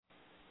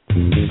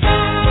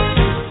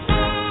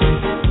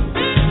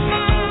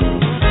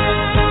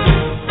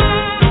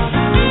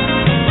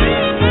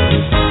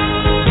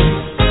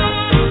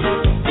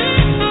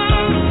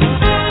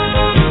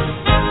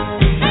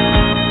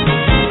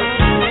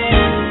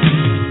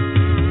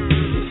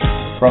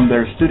From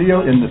their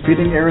studio in the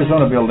Feeding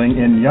Arizona building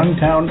in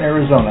Youngtown,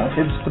 Arizona,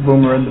 it's the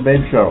Boomer and the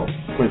Babe Show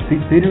with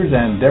Pete Peters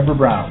and Deborah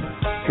Brown.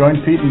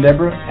 Join Pete and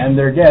Deborah and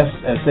their guests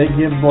as they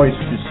give voice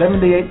to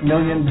 78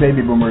 million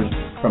baby boomers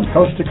from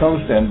coast to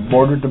coast and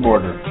border to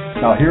border.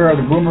 Now here are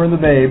the Boomer and the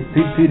Babe,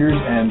 Pete Peters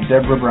and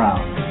Deborah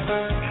Brown.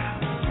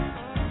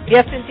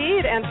 Yes,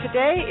 indeed, and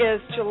today is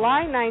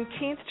July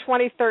 19th,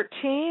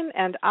 2013,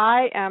 and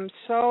I am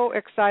so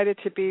excited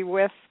to be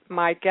with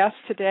my guest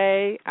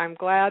today.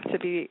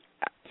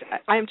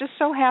 I'm just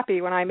so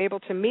happy when I'm able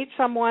to meet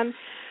someone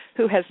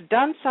who has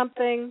done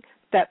something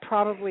that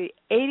probably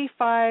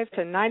 85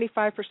 to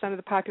 95% of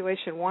the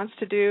population wants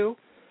to do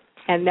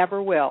and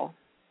never will.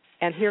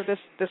 And here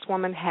this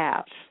woman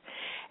has.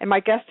 And my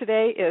guest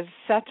today is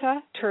Seta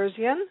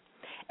Terzian,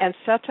 and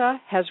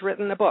Seta has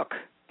written a book,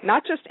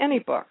 not just any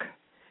book,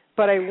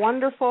 but a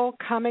wonderful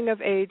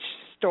coming-of-age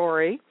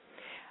story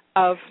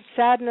of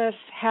sadness,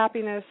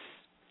 happiness,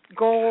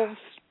 goals,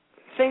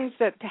 things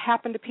that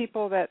happen to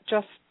people that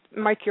just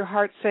make your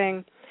heart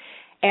sing.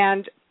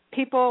 And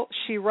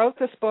she wrote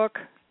this book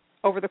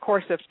over the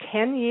course of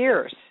 10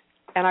 years,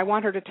 and I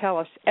want her to tell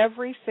us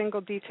every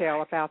single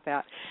detail about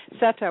that.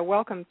 Seta,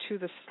 welcome to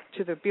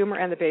the Boomer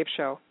and the Babe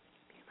Show.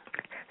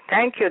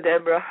 Thank you,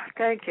 Deborah.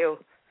 Thank you.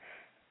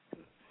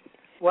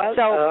 Well,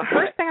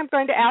 first thing I'm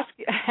going to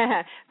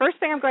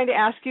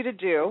ask you to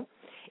do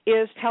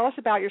is tell us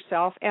about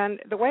yourself. And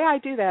the way I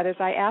do that is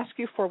I ask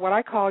you for what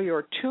I call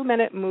your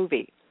 2-minute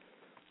movie,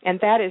 and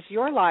that is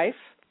your life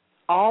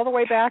all the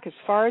way back as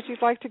far as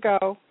you'd like to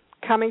go,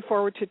 coming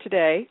forward to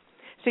today.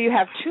 So you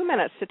have 2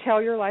 minutes to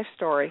tell your life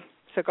story.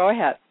 So go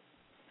ahead.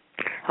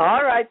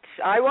 All right.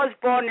 I was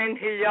born in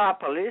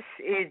Heliopolis,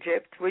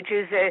 Egypt, which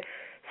is a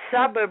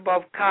suburb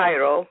of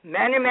Cairo,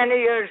 many, many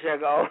years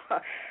ago,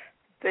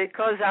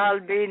 because I'll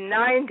be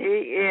 90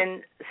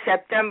 in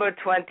September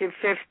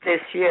 25th this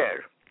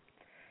year.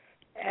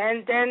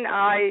 And then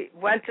I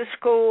went to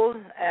school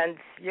and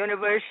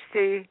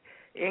university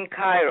in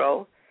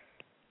Cairo,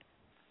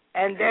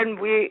 and then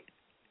we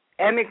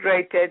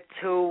emigrated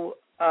to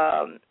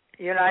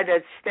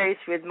United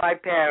States with my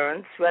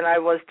parents when I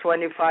was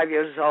 25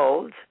 years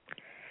old.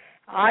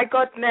 I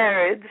got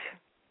married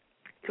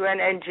to an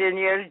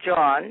engineer,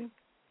 John,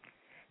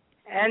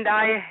 and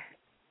I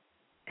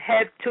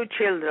had 2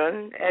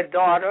 children, a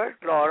daughter,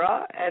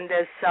 Laura, and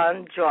a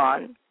son,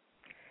 John.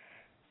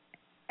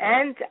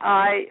 And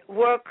I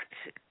worked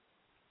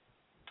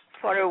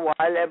for a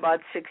while, about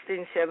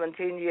 16,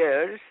 17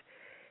 years,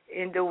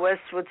 in the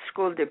Westwood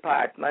School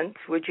Department,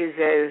 which is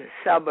a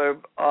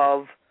suburb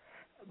of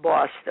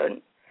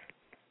Boston.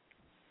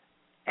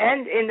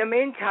 And in the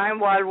meantime,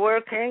 while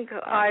working,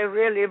 I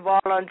really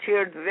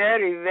volunteered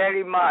very,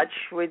 very much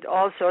with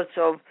all sorts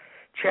of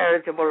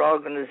charitable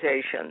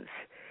organizations.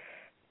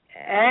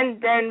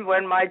 And then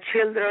when my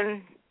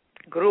children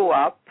grew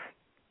up,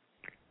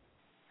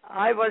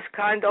 I was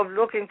kind of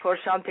looking for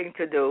something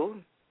to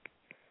do.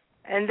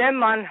 And then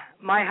my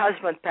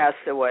husband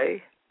passed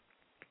away,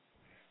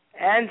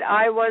 and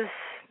I was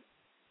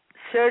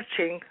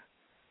searching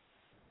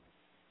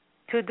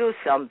to do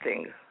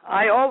something.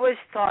 I always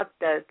thought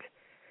that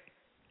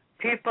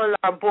people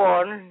are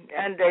born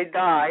and they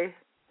die,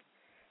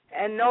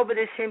 and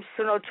nobody seems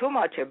to know too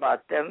much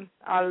about them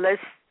unless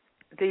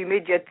the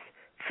immediate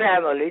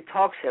family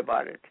talks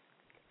about it.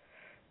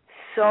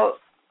 So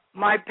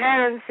my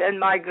parents and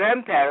my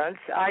grandparents,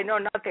 I know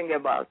nothing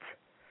about.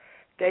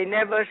 They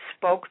never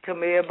spoke to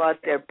me about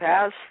their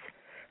past,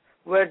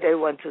 where they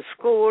went to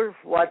school,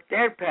 what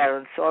their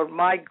parents or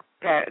my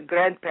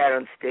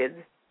grandparents did.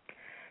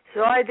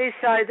 So I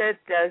decided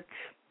that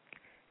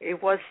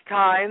it was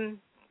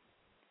time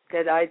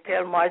that I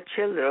tell my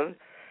children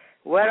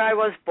where I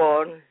was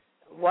born,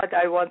 what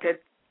I wanted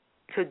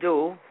to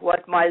do,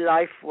 what my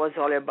life was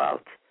all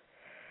about.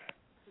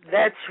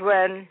 That's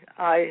when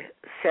I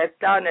sat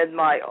down at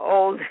my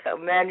old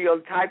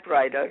manual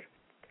typewriter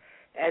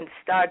and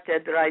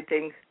started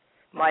writing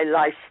my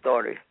life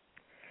story,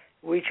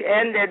 which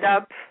ended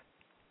up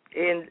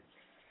in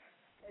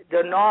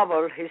the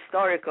novel,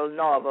 historical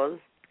novel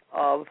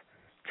of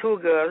 2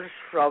 girls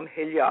from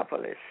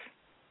Heliopolis.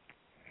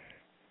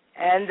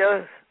 And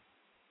the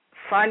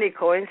funny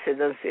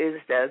coincidence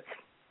is that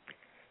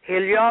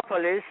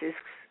Heliopolis is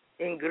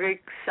in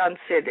Greek Sun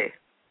City.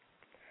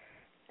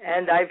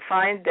 And I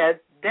find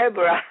that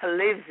Deborah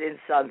lives in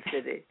Sun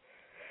City.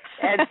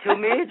 And to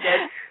me,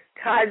 that's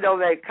kind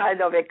of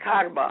a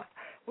karma,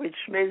 which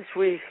means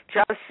we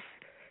just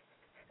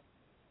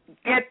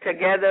get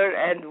together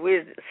and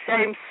we're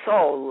same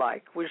soul,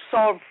 like we're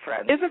soul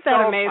friends. Isn't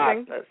that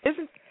amazing? Partners.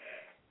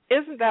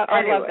 Isn't that?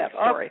 Anyway, I love that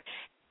story.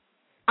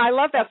 I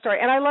love that story,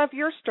 and I love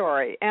your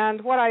story.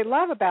 And what I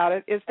love about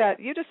it is that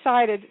you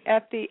decided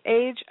at the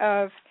age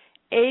of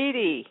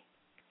 80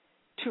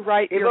 to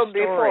write your story. Even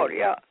before,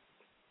 yeah.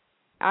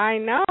 I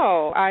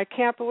know. I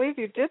can't believe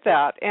you did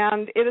that.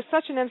 And it is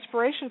such an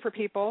inspiration for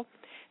people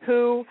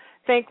who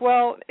think,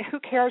 well, who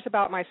cares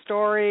about my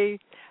story?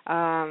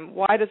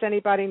 Why does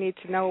anybody need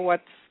to know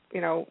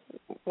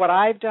what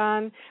I've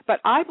done? But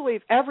I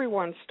believe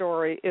everyone's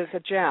story is a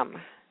gem,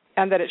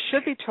 and that it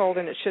should be told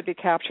and it should be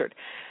captured.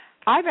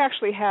 I've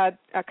actually had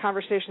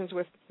conversations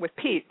with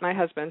Pete, my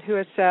husband, who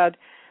has said,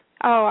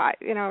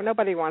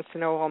 nobody wants to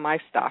know all my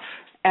stuff.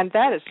 And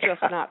that is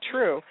just not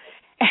true.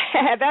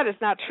 That is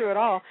not true at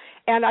all.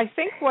 And I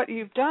think what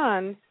you've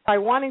done by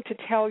wanting to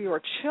tell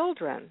your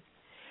children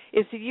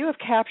is that you have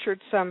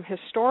captured some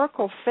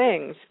historical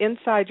things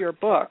inside your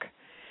book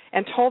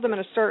and told them in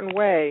a certain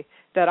way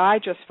that I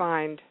just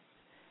find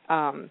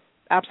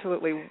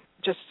absolutely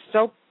just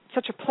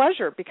such a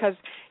pleasure, because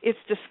it's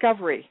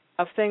discovery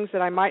of things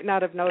that I might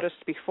not have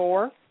noticed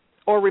before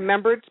or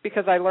remembered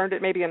because I learned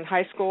it maybe in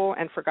high school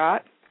and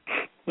forgot.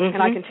 Mm-hmm.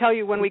 And I can tell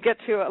you when we get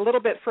to a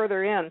little bit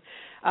further in,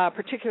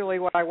 particularly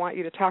what I want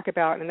you to talk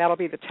about, and that'll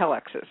be the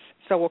telexes.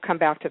 So we'll come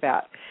back to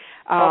that.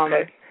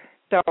 Okay.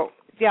 So,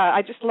 yeah,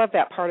 I just love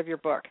that part of your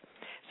book.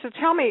 So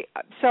tell me,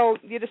 so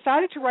you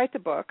decided to write the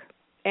book,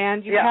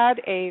 and you had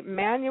a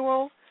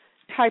manual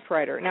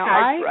typewriter. Now,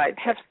 I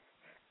have...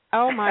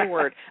 Oh, my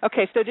word.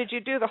 Okay, so did you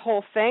do the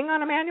whole thing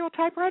on a manual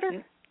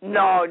typewriter?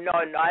 No.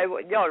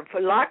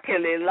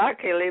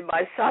 Luckily,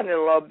 my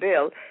son-in-law,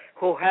 Bill,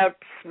 who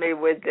helps me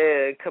with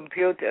the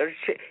computer,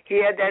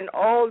 he had an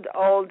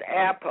old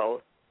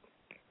Apple,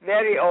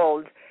 very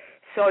old,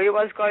 so he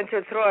was going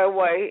to throw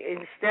away.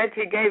 Instead,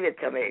 he gave it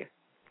to me.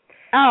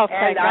 Oh,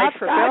 thank God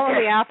for Bill and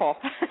the Apple.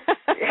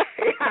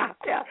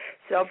 yeah.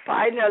 So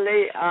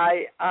finally,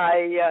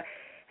 I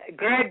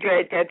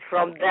graduated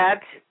from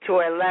that to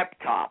a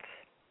laptop.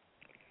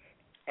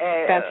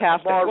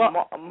 Fantastic.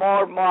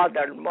 More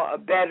modern,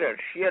 better,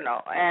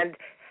 and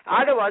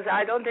otherwise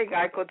I don't think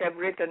I could have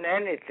written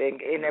anything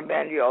in a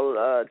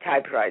manual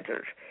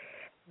typewriter.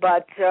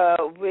 But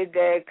with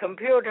a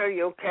computer,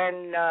 you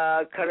can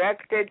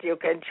correct it, you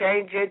can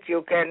change it,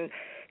 you can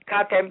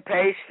cut and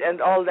paste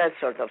and all that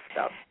sort of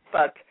stuff.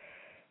 But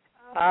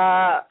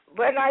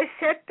when I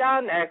sat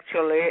down,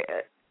 actually,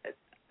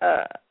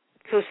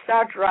 to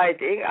start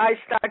writing, I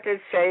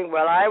started saying,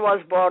 well, I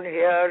was born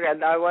here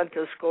and I went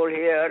to school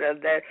here,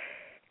 and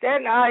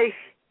then I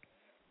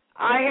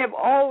have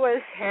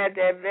always had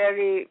a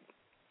very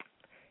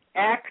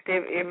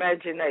active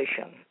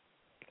imagination.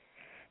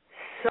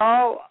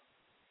 So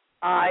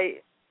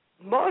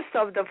most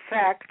of the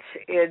facts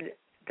in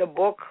the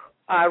book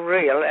are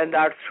real and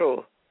are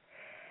true.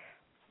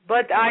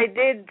 But I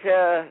did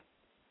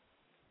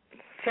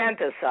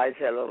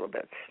fantasize a little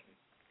bit.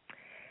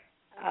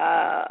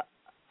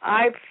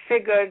 I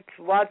figured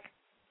what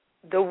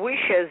the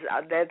wishes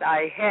that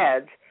I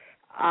had,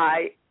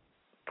 I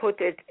put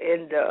it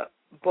in the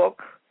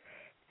book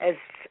as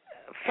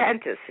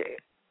fantasy.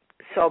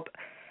 So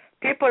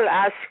people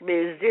ask me,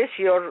 is this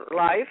your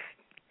life?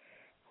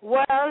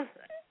 Well,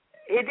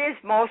 it is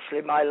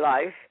mostly my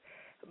life,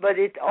 but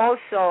it's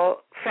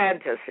also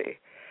fantasy,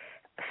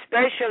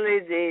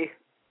 especially the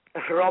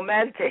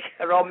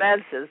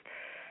romances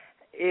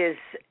is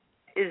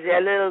a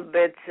little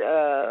bit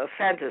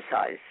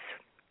fantasized,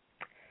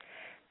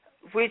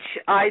 which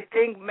I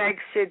think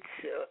makes it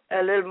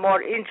a little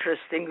more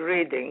interesting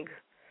reading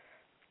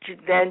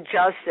than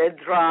just a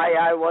dry,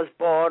 I was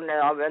born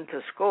and I went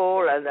to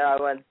school and I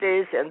went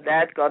this and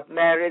that, got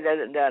married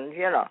and then,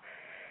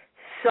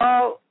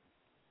 So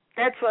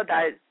that's what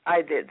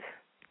I did.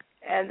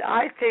 And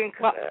I think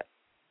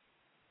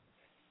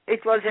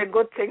it was a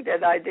good thing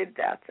that I did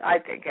that, I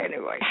think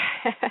anyway.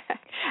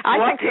 I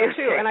think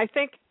so too. And I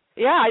think,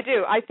 I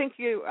do. I think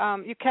you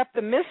kept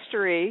the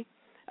mystery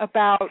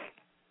about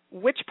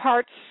which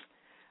parts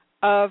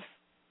of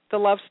the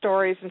love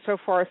stories and so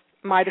forth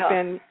might have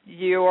been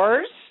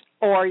yours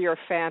or your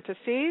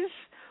fantasies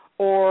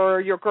or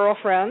your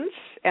girlfriends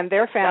and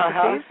their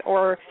fantasies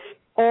or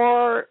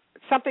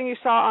something you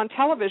saw on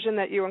television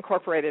that you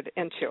incorporated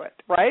into it,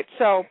 right?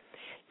 So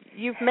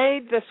you've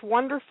made this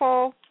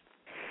wonderful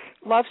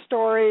love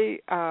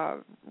story,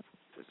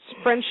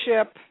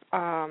 friendship,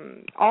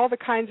 all the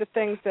kinds of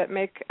things that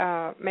make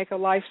a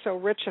life so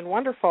rich and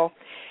wonderful.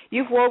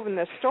 You've woven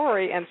this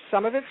story, and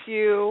some of it's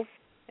you,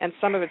 and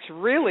some of it's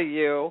really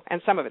you,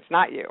 and some of it's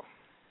not you.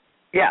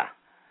 Yeah.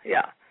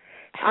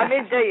 I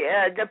mean,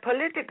 the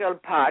political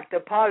part, the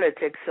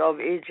politics of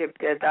Egypt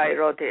that I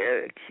wrote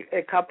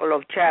a couple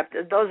of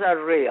chapters, those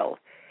are real,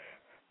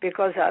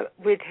 because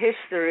with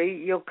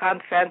history you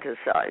can't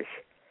fantasize.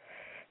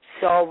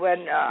 So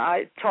when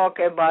I talk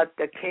about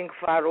the King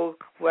Farouk,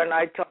 when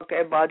I talk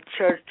about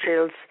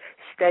Churchill's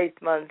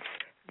statements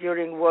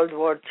during World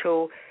War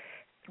II,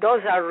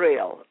 those are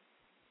real.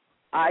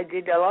 I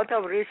did a lot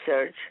of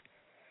research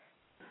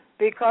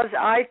because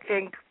I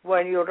think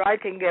when you're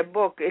writing a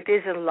book, it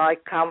isn't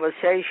like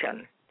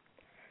conversation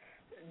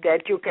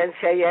that you can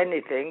say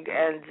anything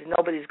and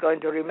nobody's going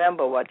to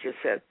remember what you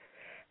said.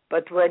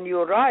 But when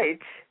you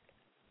write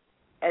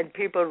and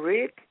people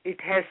read,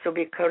 it has to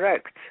be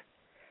correct.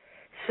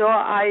 So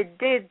I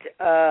did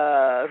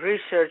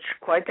research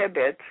quite a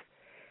bit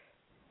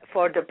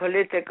for the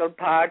political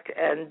part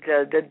and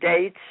the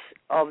dates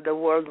of the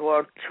World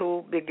War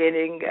II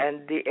beginning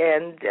and the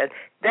end. And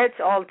that's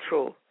all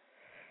true.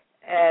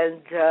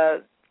 And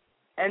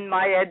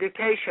my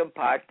education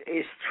part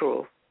is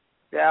true.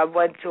 I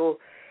went to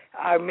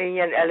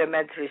Armenian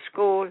elementary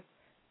school,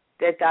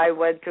 that I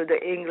went to the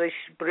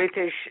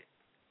British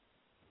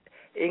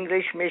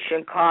English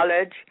Mission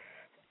College,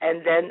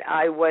 and then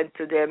I went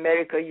to the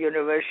American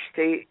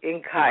University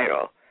in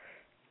Cairo.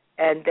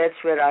 And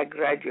that's where I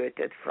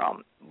graduated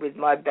from with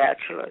my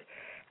bachelor.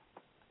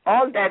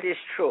 All that is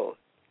true.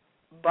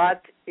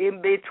 But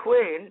in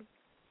between,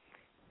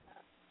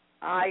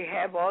 I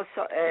have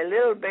also a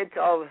little bit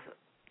of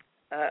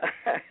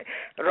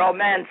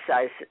romance,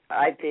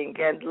 I think,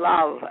 and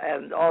love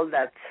and all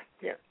that.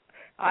 Yeah.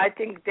 I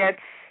think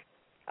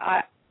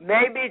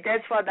maybe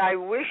that's what I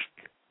wished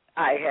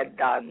I had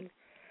done,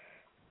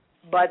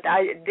 but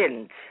I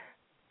didn't.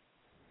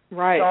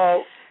 Right.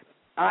 So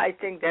I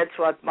think that's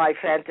what my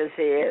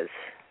fantasy is.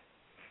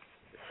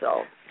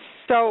 So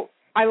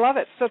I love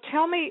it. So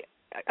tell me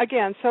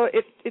again. So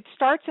it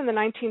starts in the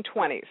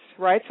 1920s,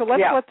 right? So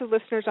let's let the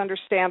listeners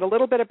understand a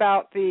little bit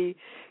about the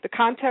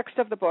context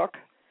of the book,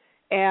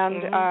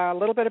 and a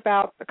little bit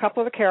about a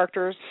couple of the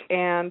characters.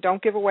 And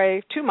don't give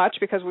away too much,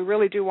 because we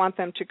really do want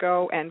them to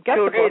go and get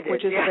the book,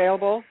 which is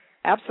available.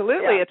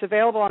 Absolutely, it's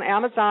available on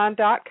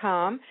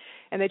Amazon.com,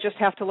 and they just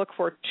have to look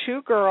for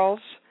Two Girls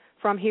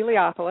from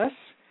Heliopolis.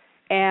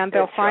 And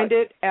they'll find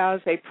it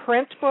as a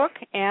print book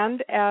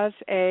and as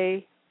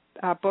a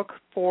book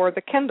for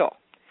the Kindle.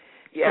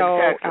 Yeah, so,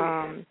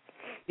 exactly.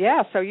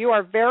 So you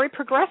are very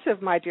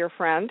progressive, my dear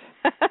friend.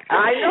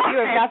 I know. You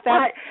have got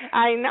that.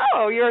 I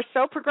know. You're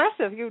so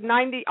progressive. You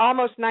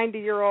almost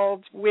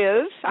 90-year-old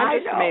whiz. I'm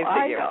just amazed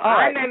at you.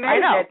 I'm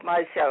amazed at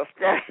myself.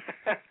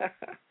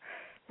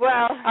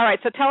 Well, all right.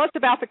 So tell us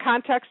about the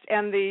context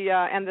and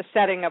the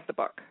setting of the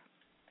book.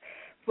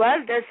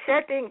 Well, the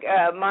setting.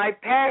 My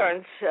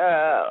parents.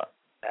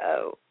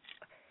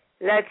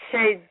 Let's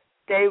say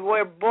they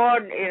were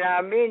born in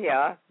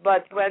Armenia,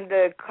 but when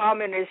the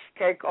communists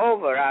take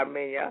over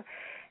Armenia,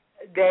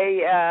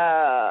 they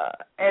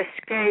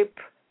escape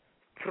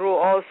through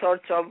all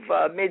sorts of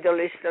Middle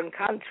Eastern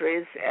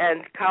countries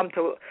and come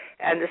to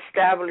and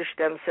establish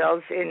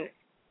themselves in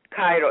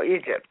Cairo,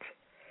 Egypt.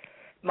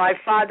 My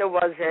father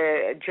was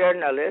a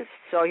journalist,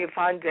 so he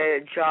found a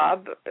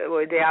job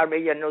with the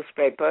Armenian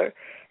newspaper,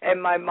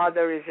 and my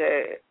mother is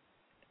a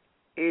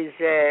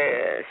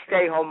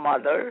stay-home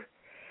mother,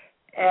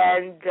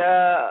 and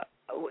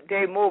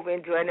they move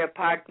into an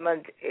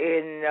apartment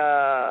in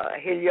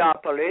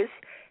Heliopolis,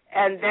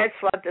 and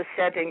that's what the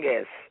setting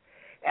is.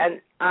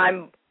 And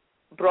I'm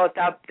brought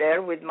up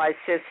there with my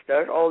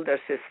sister, older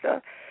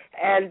sister,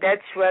 and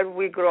that's where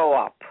we grow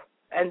up,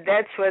 and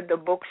that's where the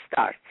book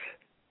starts.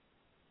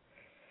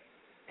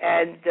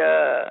 And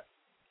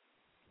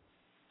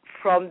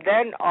from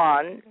then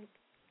on,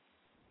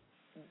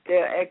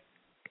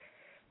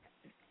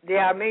 the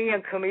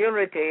Armenian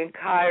community in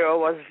Cairo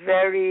was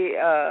very,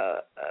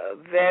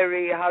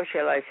 how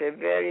shall I say,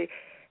 very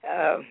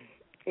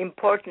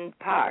important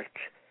part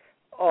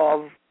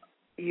of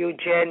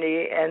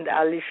Eugenie and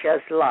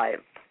Alicia's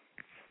life.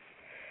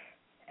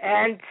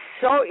 And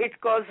so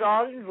it goes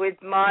on with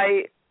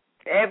my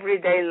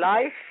everyday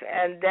life,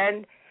 and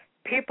then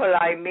people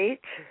I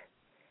meet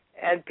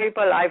and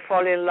people I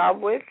fall in love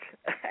with,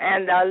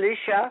 and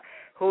Alicia,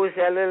 who's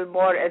a little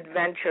more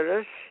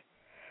adventurous,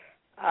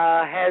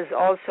 has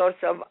all sorts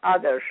of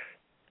other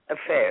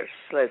affairs,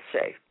 let's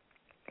say.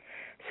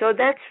 So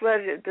that's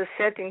where the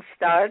setting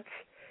starts,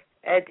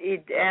 and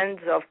it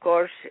ends, of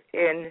course,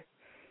 in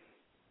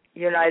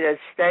United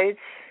States,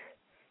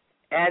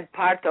 and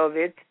part of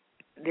it,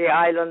 the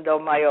island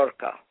of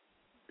Majorca,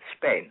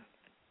 Spain.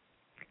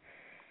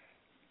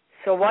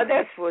 So what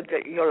else would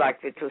you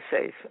like me to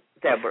say,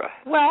 Deborah?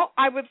 Well,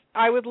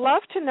 I would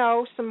love to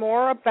know some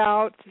more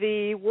about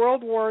the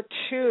World War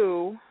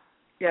II.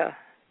 Yeah.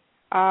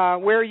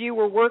 Where you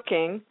were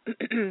working,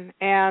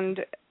 and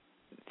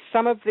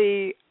some of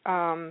the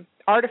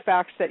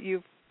artifacts that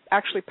you've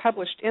actually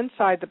published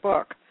inside the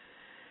book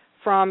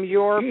from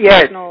your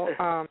personal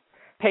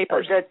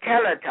papers. The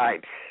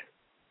teletypes.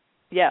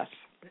 Yes.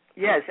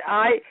 Yes,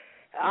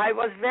 I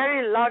was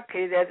very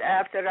lucky that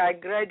after I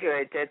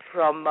graduated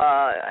from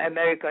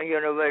American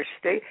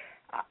University,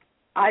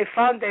 I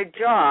found a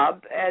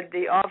job at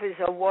the Office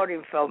of War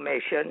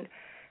Information,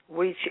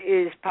 which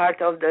is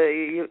part of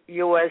the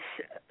U.S.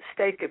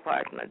 State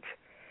Department.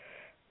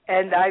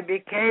 And I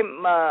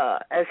became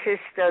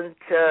assistant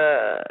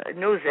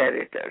news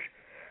editor.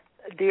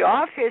 The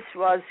office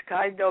was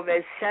kind of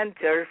a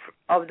center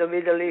of the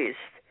Middle East,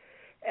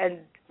 and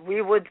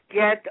we would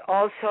get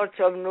all sorts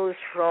of news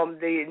from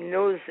the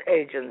news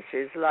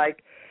agencies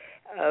like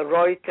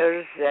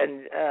Reuters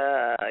and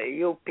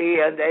UP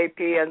and AP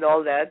and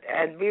all that,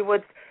 and we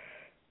would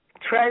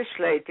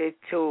translate it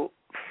to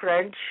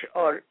French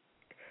or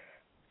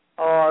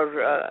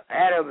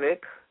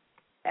Arabic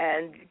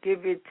and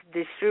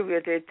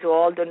distribute it to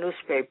all the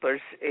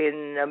newspapers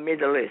in the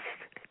Middle East.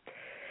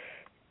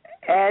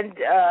 And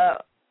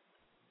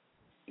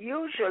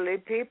usually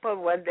people,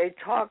 when they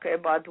talk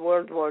about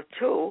World War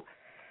II,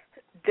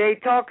 they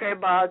talk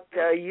about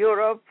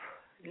Europe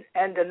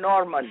and the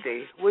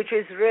Normandy, which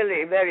is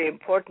really very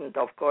important,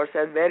 of course,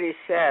 and very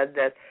sad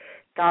that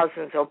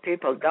thousands of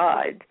people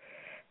died.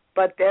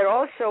 But there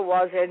also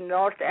was a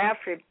North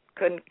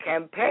African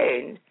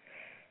campaign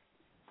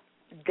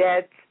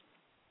that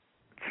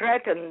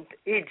threatened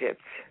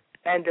Egypt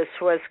and the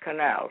Suez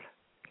Canal.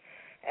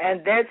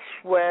 And that's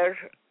where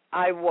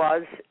I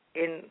was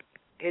in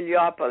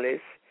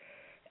Heliopolis.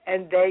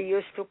 And they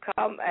used to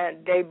come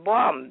and they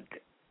bombed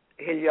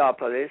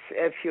Heliopolis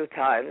a few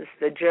times,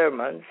 the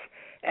Germans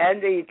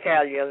and the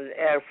Italian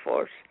Air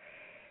Force.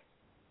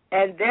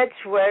 And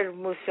that's where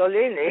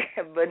Mussolini,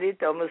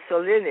 Benito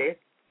Mussolini,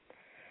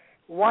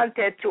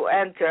 wanted to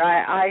enter.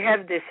 I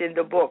have this in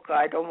the book.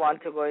 I don't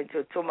want to go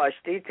into too much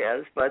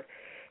details, but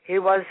he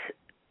was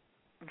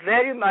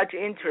very much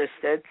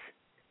interested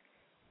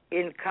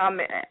in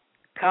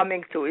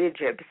coming to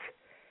Egypt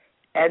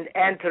and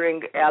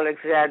entering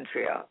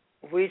Alexandria,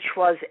 which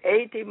was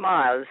 80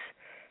 miles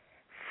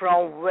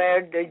from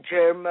where the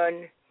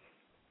German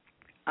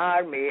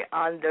army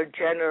under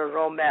General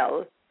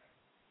Rommel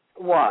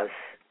was.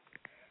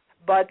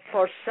 But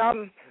for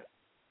some,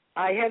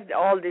 I have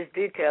all these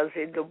details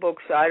in the book,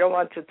 so I don't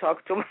want to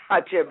talk too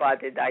much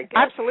about it, I guess.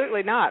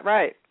 Absolutely not,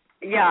 right.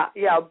 Yeah,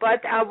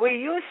 but we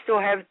used to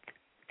have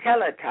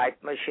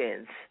teletype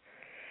machines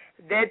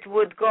that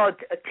would go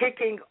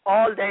ticking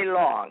all day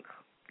long.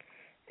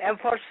 And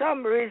for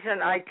some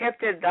reason, I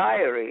kept a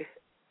diary.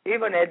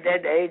 Even at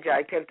that age,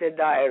 I kept a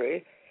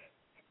diary.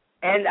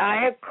 And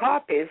I have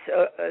copies,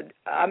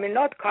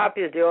 not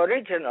copies, the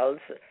originals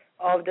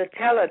of the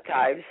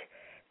teletypes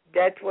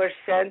that were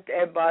sent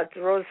about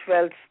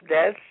Roosevelt's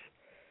death,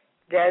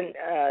 then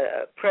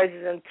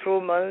President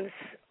Truman's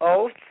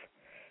oath,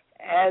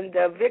 and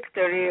the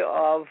victory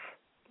of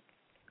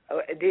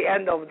the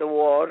end of the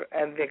war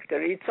and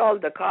victory. It's all,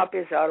 the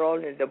copies are all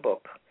in the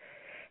book.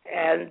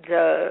 And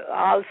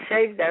I'll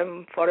save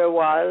them for a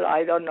while.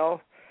 I don't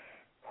know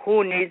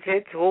who needs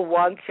it, who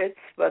wants it,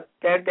 but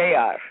there they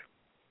are.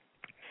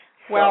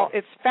 Well,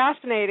 it's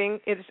fascinating.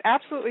 It is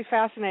absolutely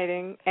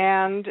fascinating.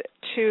 And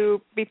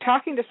to be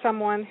talking to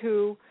someone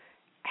who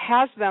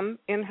has them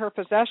in her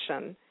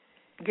possession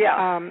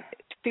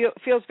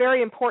feels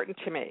very important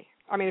to me.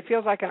 I mean, it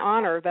feels like an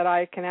honor that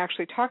I can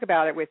actually talk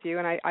about it with you,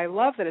 and I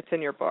love that it's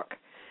in your book.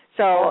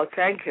 So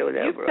thank you,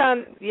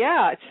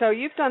 Deborah. So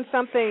you've done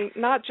something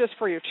not just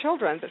for your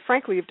children, but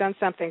frankly, you've done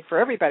something for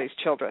everybody's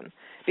children,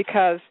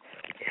 because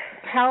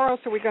how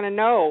else are we going to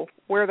know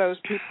where those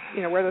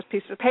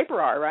pieces of paper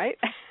are, right?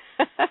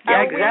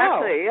 Yeah,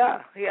 exactly.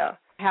 Yeah.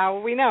 How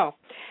will we know?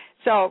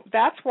 So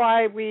that's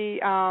why we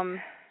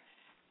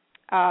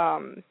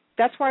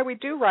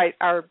do write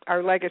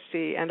our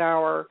legacy and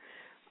our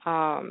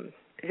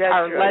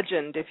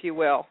legend, if you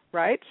will,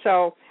 right?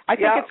 So I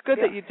think it's good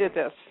that you did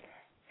this.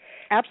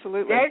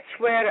 Absolutely. That's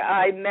where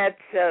I met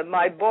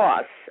my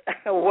boss,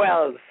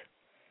 Wells.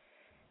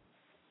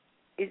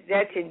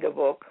 That's in the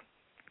book.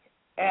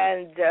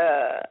 And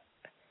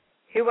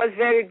he was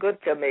very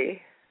good to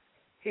me.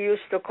 He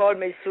used to call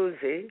me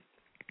Susie.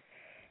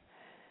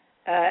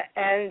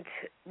 And,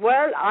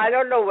 I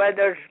don't know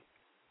whether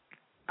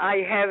I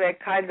have a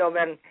kind of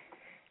a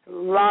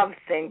love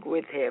thing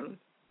with him,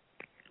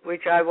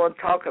 which I won't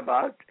talk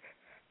about.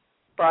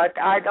 But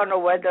I don't know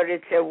whether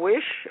it's a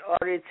wish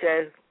or it's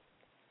a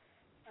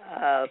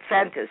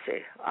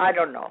fantasy. I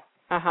don't know.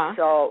 Uh-huh.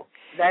 So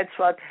that's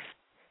what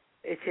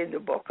it's in the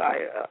book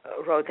I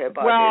wrote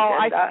about. Well,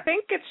 I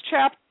think it's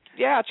chapter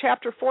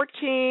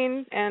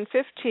 14 and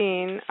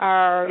 15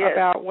 are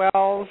about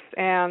Wells,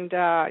 and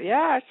I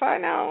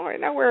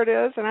know where it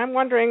is, and I'm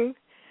wondering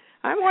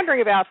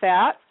about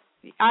that.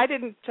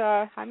 I'm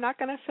not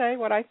going to say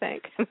what I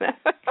think.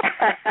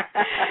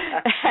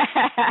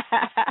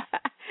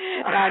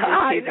 I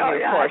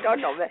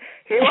don't know.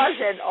 He was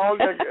an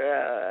older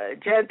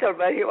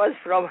gentleman. He was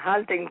from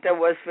Huntington,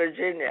 West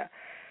Virginia.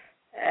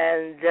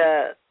 And,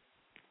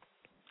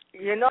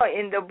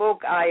 in the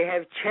book I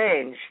have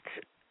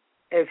changed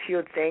a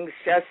few things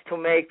just to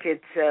make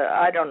it,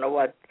 I don't know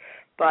what.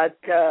 But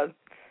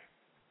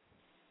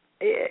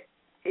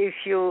if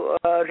you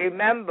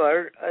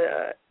remember,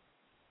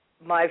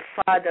 my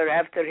father,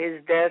 after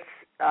his death,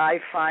 I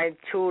find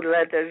two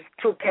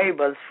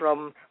cables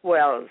from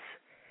Wells.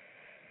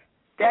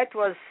 That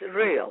was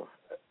real.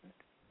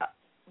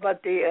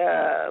 But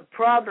the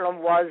problem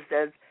was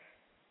that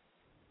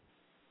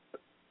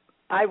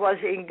I was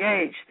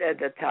engaged at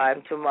the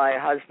time to my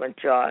husband,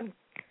 John,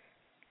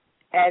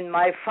 and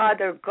my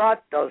father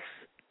got those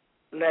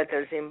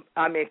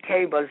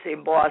cables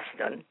in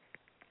Boston,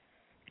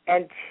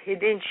 and he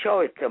didn't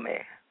show it to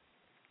me.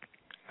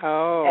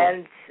 Oh.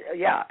 And,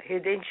 he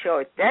didn't show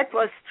it. That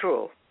was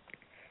true.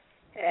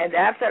 And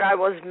after I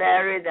was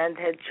married and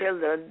had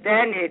children,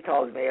 then he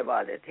told me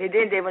about it. He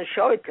didn't even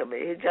show it to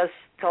me. He just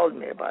told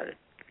me about it.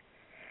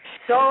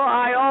 So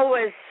I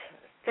always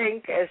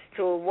think as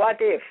to what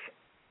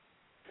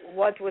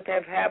would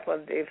have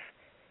happened if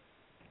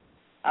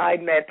I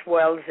met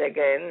Wells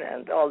again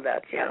and all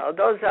that.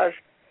 Those are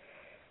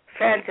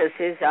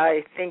fantasies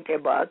I think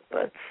about,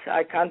 but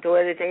I can't do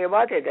anything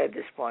about it at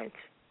this point.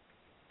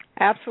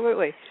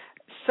 Absolutely.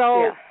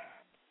 So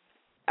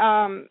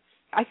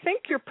I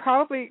think you're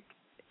probably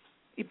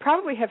you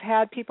probably have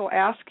had people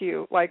ask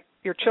you, like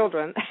your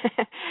children.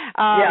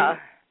 Yeah.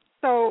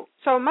 So,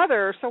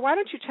 Mother. So why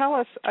don't you tell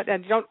us?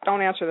 And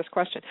don't answer this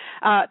question.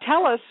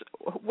 Tell us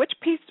which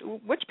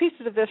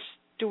pieces of this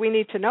do we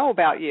need to know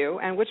about you,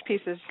 and which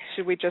pieces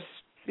should we just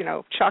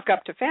chalk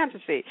up to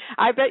fantasy?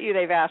 I bet you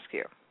they've asked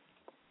you.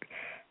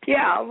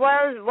 Yeah,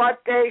 well,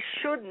 what they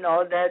should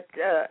know that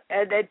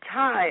at the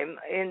time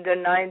in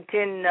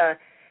the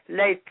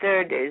late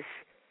 30s,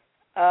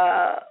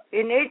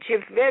 in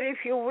Egypt, very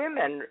few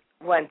women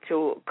went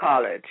to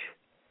college.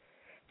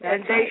 That's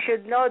and they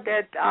should know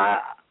that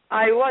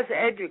I was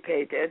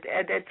educated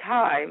at a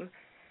time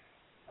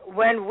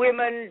when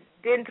women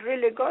didn't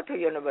really go to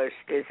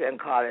universities and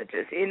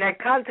colleges, in a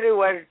country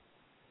where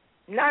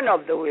none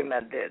of the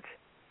women did.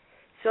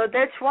 So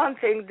that's one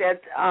thing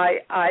that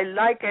I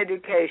like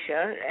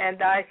education,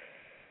 and I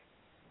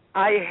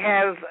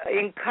have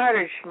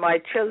encouraged my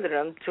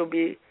children to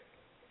be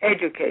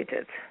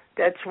educated.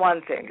 That's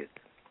one thing.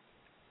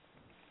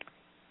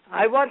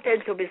 I want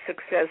them to be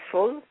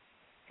successful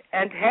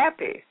and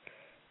happy.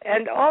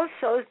 And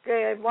also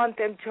I want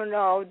them to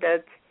know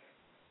that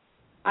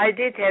I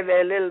did have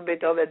a little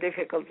bit of a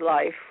difficult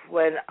life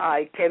when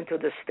I came to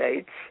the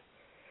States.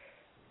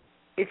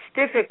 It's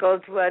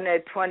difficult when a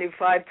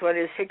 25,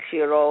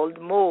 26-year-old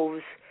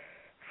moves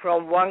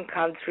from one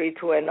country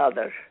to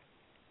another.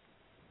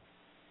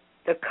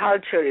 The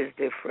culture is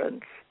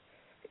different.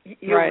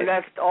 You've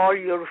left all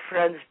your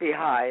friends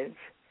behind,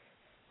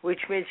 which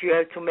means you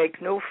have to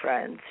make new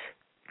friends.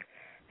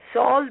 So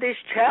all these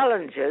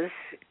challenges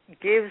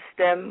gives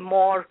them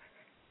more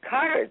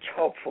courage,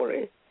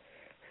 hopefully,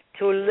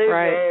 to live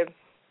a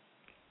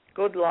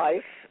good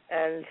life,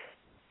 and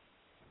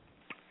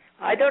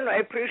I don't know,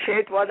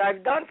 appreciate what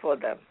I've done for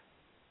them.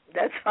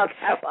 That's what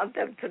I want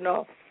them to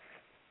know.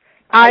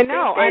 I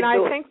know, and I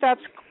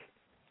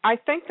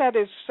think that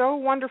is so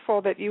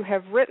wonderful that you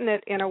have written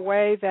it in a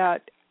way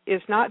that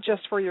is not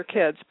just for your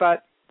kids,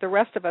 but the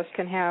rest of us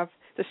can have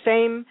the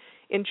same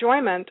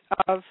enjoyment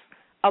of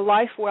a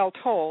life well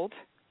told,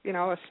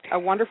 a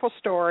wonderful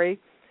story,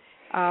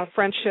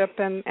 friendship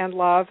and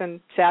love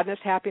and sadness,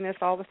 happiness,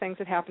 all the things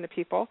that happen to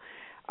people.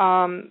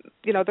 The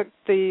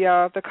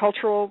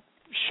cultural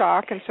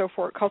shock and so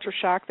forth, culture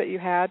shock that you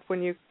had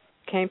when you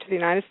came to the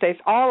United States,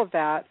 all of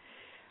that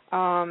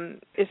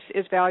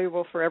is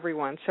valuable for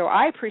everyone. So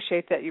I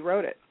appreciate that you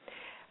wrote it.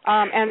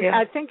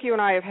 I think you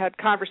and I have had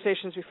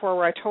conversations before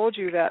where I told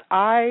you that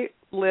I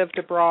lived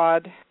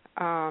abroad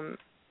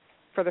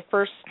for the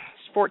first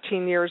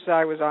 14 years that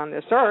I was on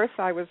this earth.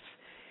 I was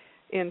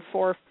in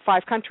 4 or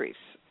 5 countries.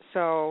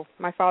 So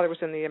my father was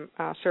in the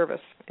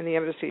service, in the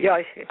embassy,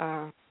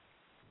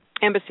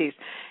 embassies.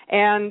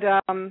 And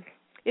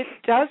it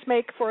does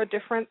make for a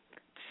different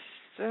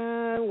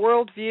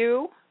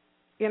worldview.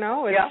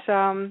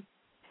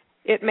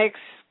 It makes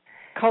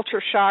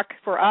culture shock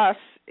for us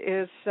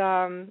is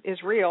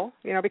real,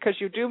 because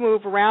you do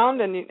move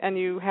around and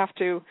you have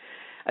to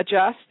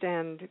adjust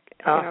and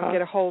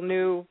get a whole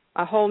new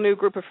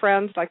group of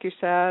friends, like you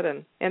said,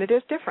 and it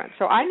is different.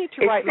 So I need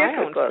to write my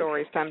own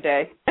story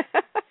someday.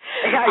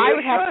 I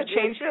would have to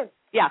change.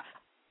 Yeah.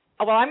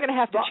 Well, I'm going to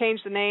have to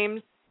change the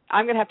names.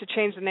 I'm going to have to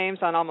change the names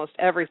on almost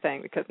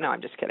everything because no,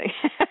 I'm just kidding.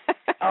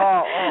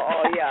 Yeah.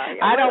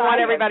 I don't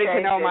want everybody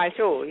to know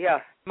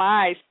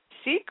my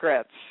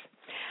secrets.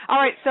 All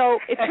right. So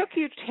it took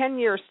you 10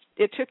 years.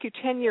 It took you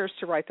 10 years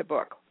to write the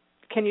book.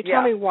 Can you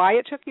tell me why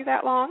it took you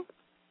that long?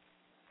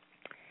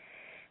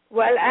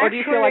 Well, actually, or do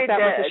you feel like that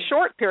was a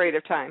short period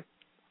of time?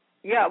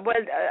 Yeah. Well,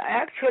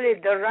 actually,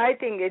 the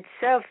writing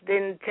itself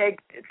didn't take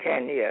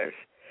 10 years,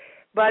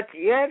 but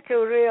you have to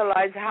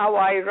realize how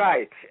I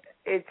write.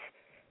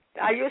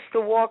 I used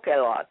to walk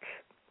a lot,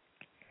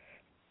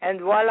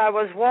 and while I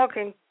was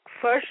walking,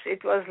 first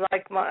it was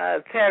like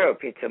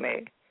therapy to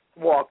me,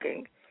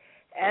 walking,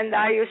 and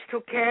I used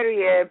to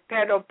carry a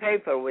pad of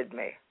paper with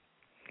me.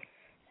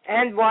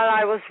 And while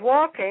I was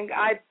walking,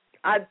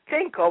 I'd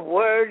think of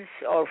words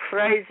or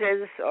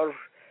phrases or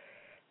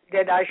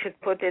that I should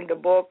put in the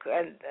book,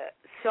 and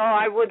so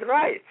I would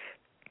write.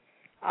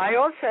 I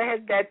also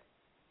had that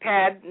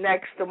pad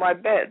next to my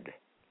bed,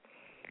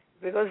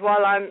 because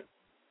while I'm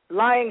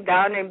lying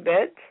down in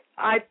bed,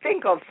 I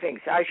think of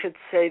things. I should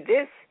say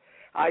this,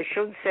 I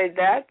should say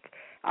that,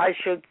 I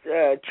should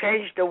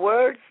change the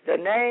words, the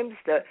names.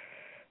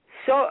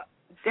 So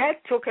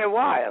that took a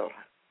while.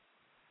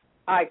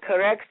 I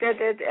corrected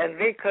it and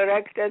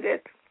recorrected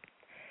it.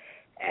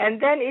 And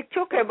then it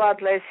took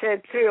about, let's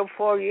say, 3 or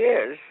 4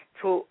 years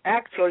to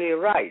actually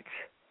write.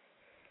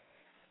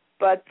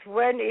 But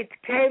when it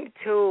came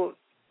to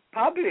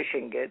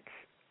publishing it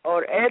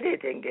or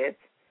editing it,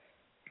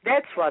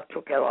 that's what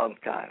took a long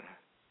time.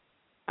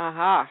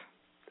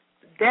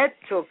 That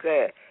took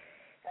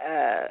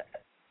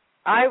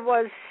I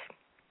was,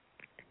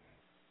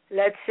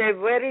 let's say,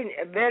 very,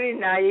 very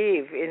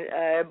naive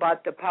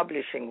about the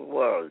publishing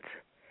world.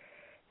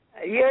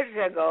 Years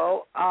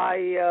ago,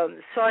 I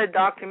saw a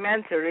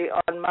documentary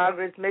on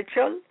Margaret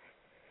Mitchell,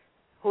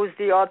 who's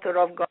the author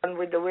of Gone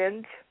with the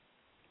Wind.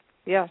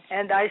 Yes.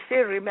 And I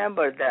still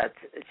remember that.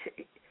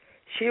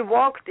 She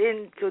walked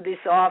into this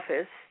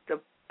office, the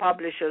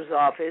publisher's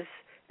office.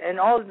 An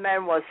old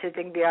man was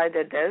sitting behind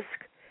the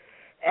desk,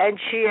 and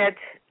she had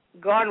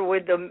gone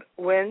with the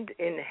wind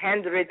in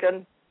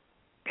handwritten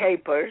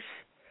papers.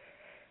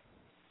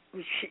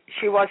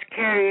 She was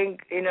carrying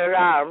in her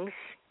arms,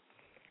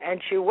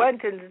 and she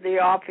went into the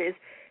office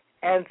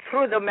and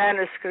threw the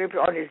manuscript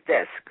on his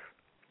desk.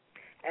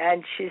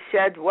 And she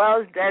said,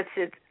 well, that's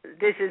it.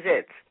 This is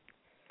it.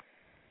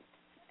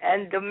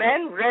 And the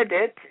man read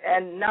it,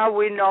 and now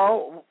we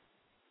know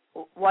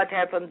what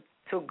happened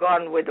to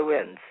Gone with the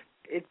Wind.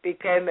 It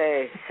became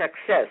a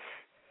success.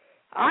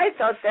 I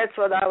thought that's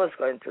what I was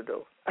going to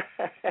do.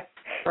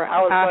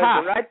 I was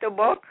going to write the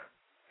book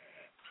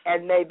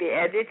and maybe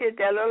edit it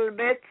a little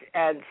bit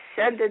and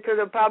send it to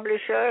the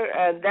publisher,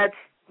 and that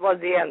was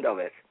the end of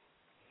it.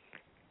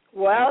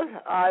 Well,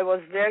 I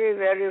was very,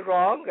 very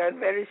wrong and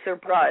very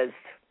surprised.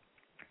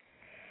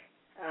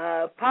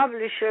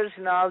 Publishers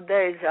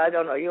nowadays, I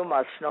don't know, you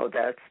must know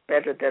that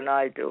better than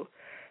I do.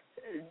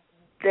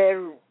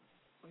 They're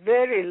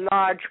very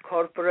large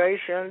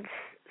corporations.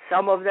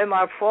 Some of them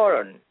are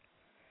foreign,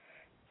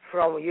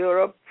 from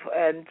Europe,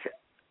 and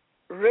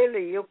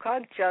really you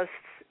can't just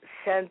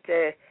send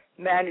a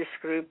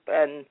manuscript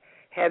and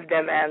have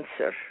them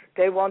answer.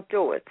 They won't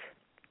do it.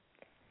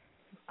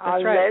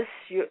 That's right.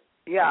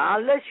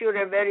 Unless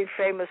you're a very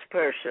famous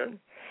person,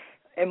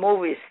 a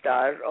movie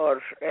star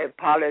or a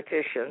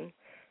politician,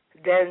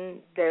 then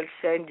they'll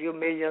send you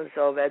millions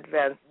of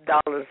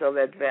dollars of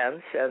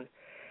advance, and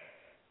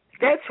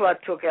that's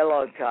what took a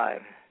long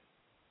time.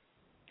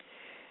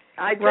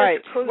 I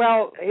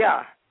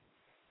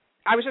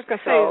was just going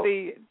to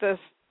say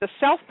the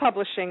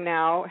self-publishing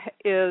now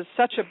is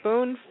such a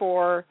boon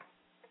for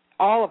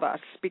all of us,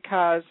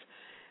 because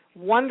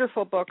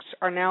wonderful books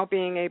are now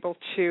being able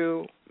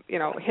to,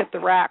 hit the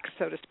rack,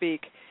 so to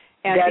speak,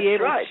 and be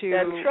able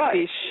to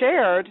be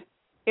shared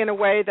in a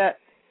way that,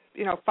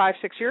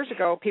 5-6 years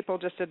ago, people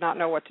just did not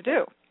know what to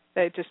do.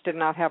 They just did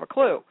not have a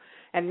clue.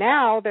 And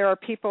now there are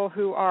people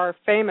who are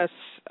famous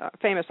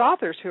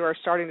authors who are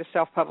starting to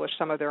self-publish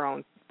some of their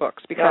own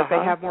books because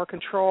they have more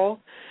control.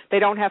 They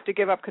don't have to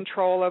give up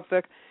control of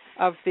the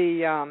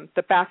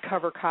back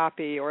cover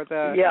copy or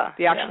the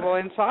actual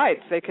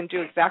insides. They can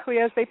do exactly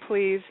as they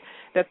please.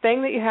 The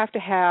thing that you have to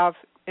have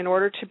in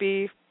order to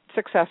be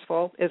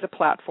successful is a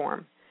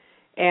platform.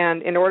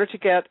 And in order to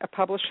get a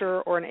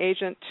publisher or an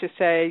agent to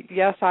say,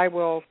 yes, I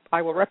will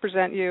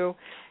represent you,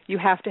 you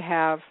have to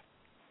have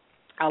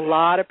a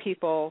lot of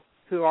people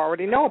who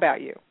already know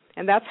about you.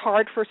 And that's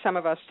hard for some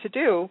of us to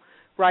do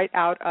right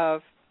out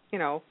of,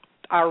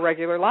 our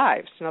regular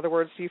lives. In other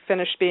words, you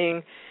finish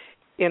being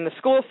in the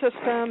school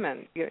system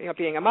and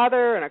being a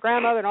mother and a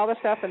grandmother and all this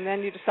stuff, and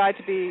then you decide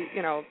to be,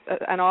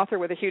 an author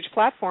with a huge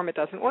platform. It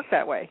doesn't work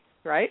that way,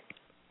 right?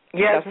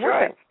 Yes, that's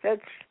right.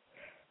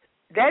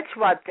 That's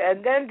what,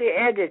 and then the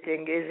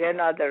editing is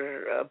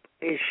another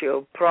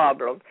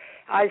problem.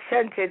 I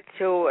sent it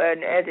to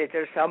an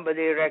editor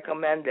somebody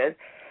recommended,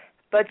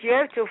 but you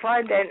have to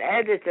find an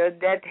editor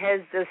that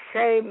has the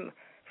same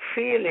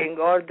feeling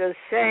or the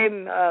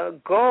same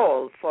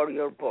goal for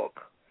your book.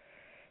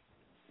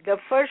 The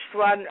first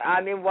one,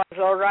 was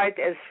all right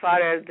as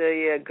far as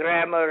the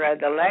grammar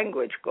and the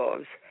language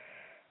goes,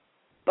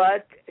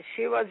 but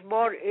she was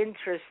more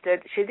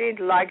interested. She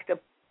didn't like the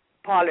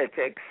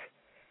politics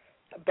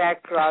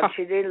background.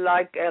 She didn't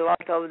like a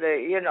lot of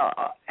the,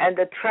 and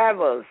the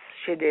travels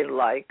she didn't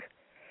like,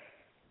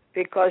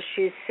 because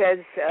she says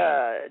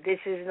this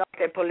is not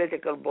a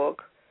political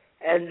book,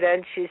 and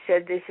then she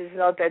said this is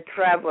not a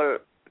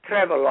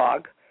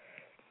travelogue.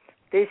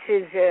 This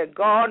is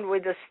gone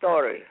with the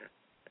story.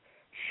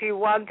 She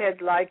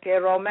wanted like a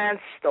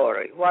romance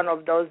story, one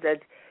of those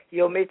that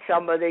you meet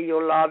somebody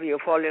you love, you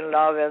fall in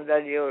love, and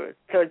then your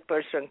third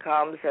person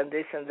comes and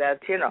this and that,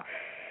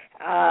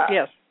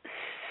 Yes.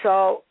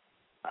 So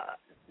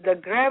the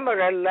grammar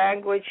and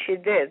language she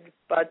did,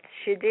 but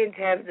she didn't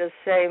have the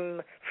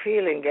same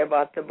feeling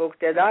about the book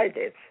that I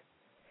did.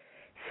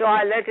 So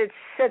I let it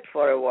sit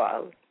for a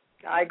while.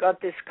 I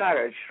got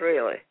discouraged,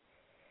 really.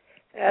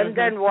 And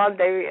then one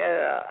day,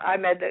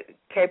 I'm at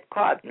Cape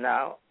Cod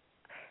now,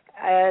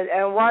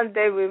 and one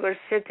day we were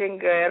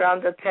sitting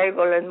around the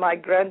table, and my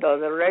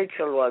granddaughter,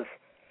 Rachel,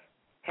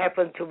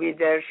 happened to be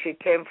there. She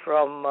came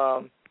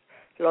from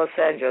Los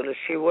Angeles.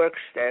 She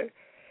works there.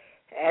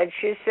 And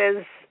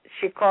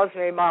she calls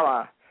me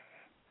Mama.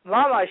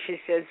 Mama, she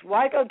says,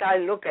 why don't I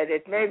look at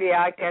it? Maybe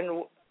I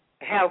can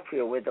help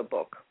you with the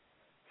book.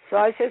 So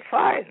I said,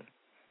 fine.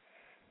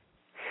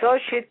 So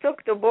she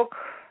took the book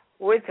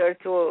with her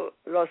to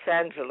Los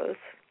Angeles.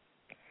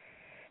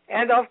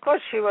 And, of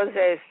course, she was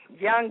a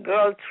young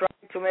girl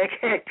trying to make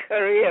a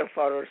career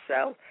for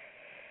herself.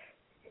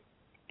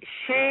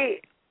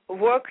 She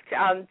worked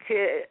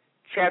until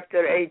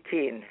chapter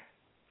 18.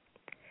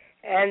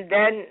 And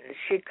then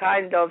she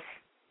kind of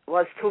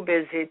was too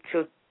busy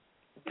to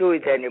do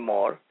it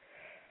anymore.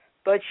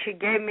 But she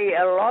gave me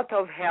a lot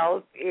of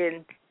help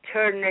in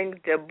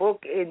turning the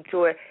book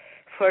into a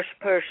first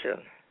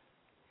person.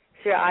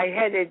 See, I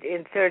had it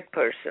in third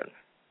person.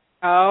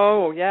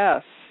 Oh,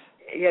 yes.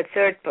 Yeah,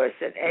 third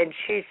person. And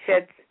she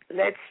said,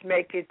 let's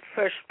make it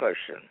first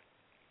person.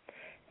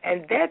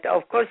 And that,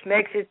 of course,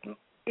 makes it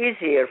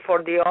easier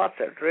for the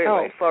author,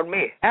 really, for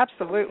me.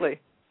 Absolutely.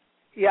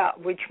 Yeah,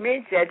 which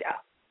means that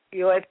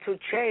you have to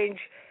change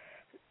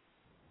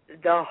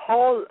the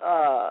whole,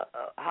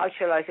 how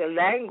shall I say,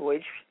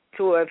 language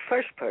to a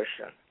first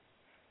person.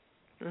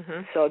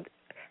 Mm-hmm. So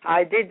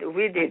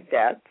we did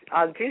that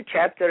until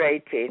chapter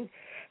 18.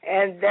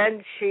 And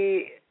then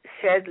she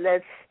said,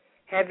 let's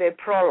have a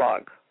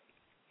prologue.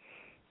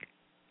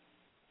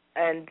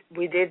 And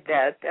we did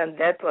that, and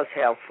that was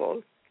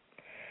helpful.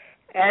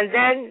 And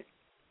then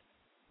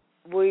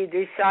we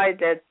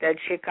decided that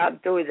she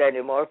can't do it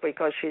anymore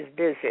because she's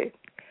busy.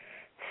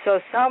 So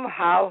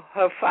somehow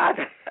her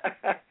father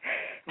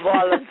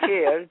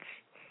volunteered.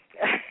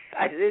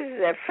 This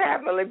is a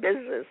family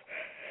business.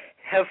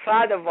 Her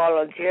father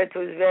volunteered,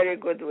 who's very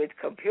good with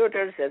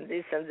computers and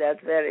this and that.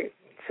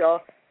 So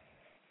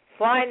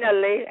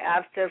finally,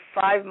 after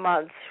 5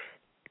 months,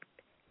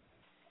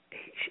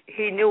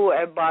 he knew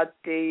about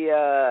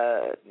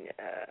the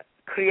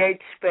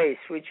Create Space,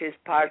 which is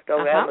part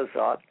of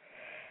Amazon,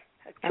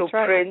 to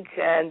print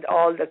and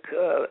all the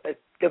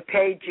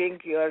paging.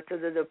 You have to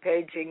do the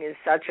paging in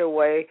such a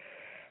way,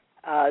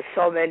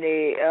 so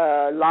many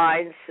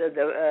lines,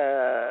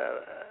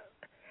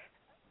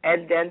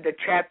 and then the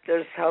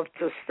chapters have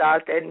to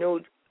start a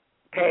new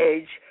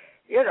page.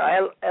 You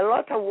know, a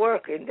lot of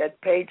work in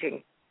that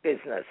paging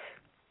business.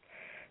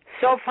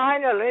 So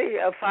finally,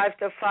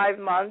 after 5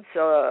 months,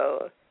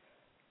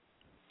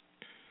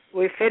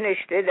 we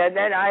finished it, and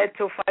then I had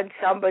to find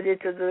somebody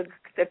to do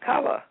the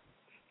cover.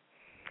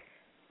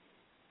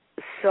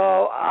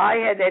 So I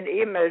had an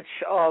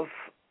image of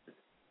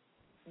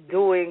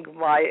doing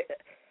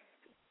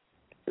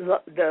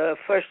the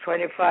first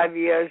 25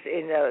 years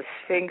in the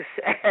Sphinx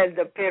and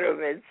the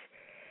pyramids,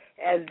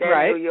 and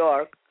then New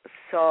York.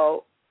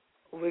 So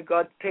she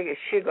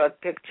got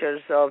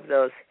pictures of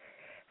those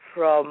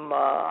from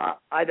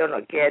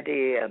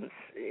Getty and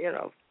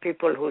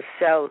people who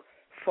sell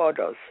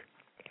photos,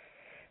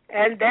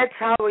 and that's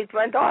how it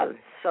went on.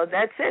 So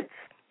that's it.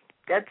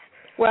 That's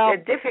the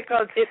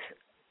difficult.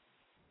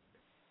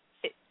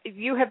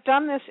 You have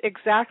done this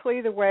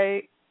exactly the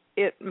way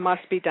it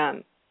must be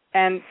done,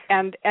 and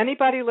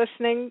anybody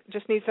listening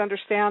just needs to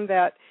understand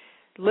that.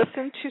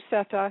 Listen to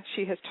Seta.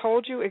 She has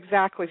told you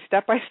exactly,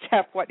 step by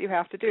step, what you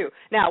have to do.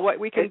 Now, what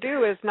we can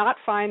do is not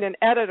find an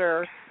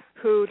editor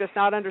who does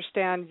not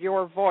understand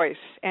your voice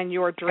and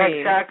your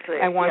dream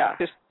and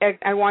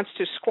wants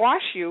to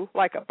squash you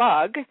like a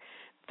bug.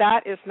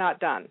 That is not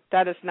done.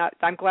 That is not.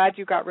 I'm glad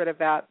you got rid of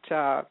that.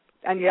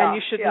 And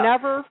you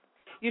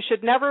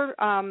should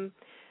never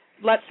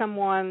let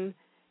someone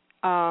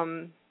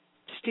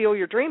steal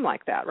your dream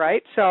like that,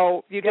 right?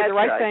 So you did the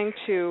right thing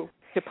to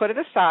put it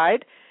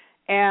aside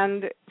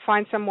and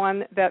find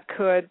someone that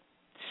could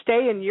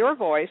stay in your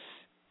voice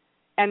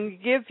and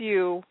give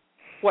you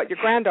what your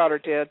granddaughter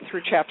did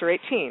through chapter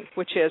 18,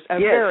 which is a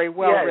very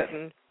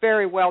well-written,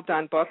 very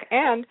well-done book.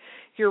 And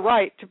you're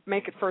right, to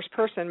make it first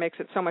person makes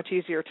it so much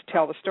easier to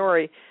tell the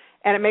story.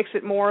 And it makes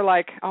it more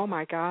like, oh,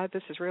 my God,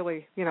 this is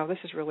really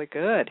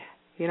good.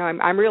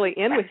 I'm really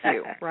in with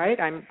you, right?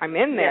 I'm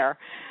in there.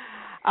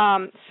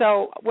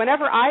 So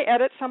whenever I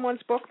edit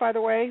someone's book, by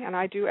the way, and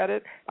I do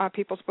edit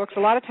people's books,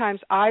 a lot of times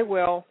I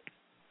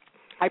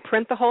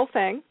print the whole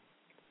thing.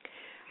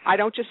 I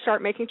don't just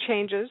start making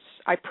changes.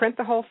 I print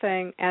the whole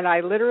thing, and I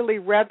literally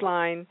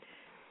redline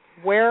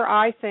where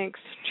I think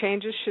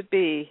changes should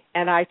be,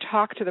 and I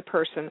talk to the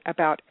person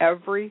about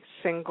every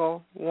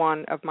single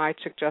one of my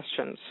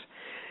suggestions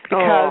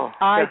because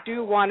I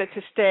do want it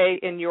to stay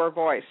in your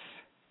voice.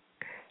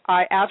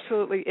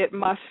 It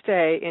must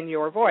stay in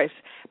your voice.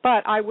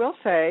 But I will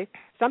say,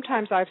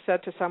 sometimes I've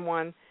said to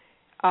someone,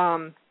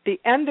 the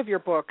end of your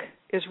book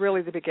is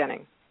really the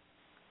beginning.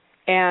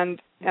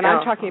 And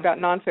I'm talking about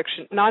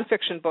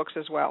nonfiction books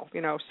as well,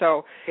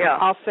 So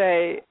I'll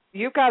say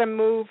you've got to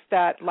move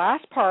that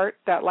last part,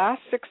 that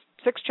last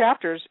six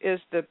chapters is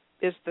the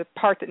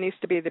part that needs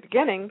to be the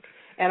beginning.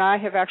 And I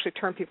have actually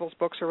turned people's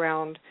books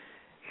around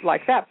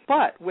like that,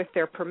 but with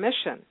their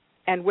permission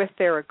and with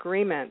their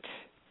agreement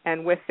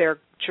and with their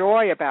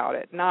joy about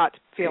it, not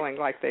feeling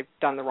like they've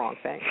done the wrong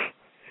thing.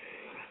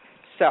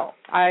 So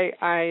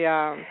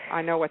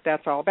I know what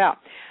that's all about.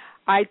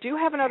 I do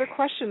have another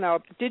question, though.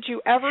 Did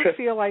you ever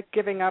feel like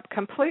giving up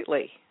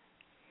completely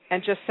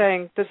and just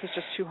saying, this is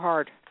just too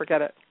hard,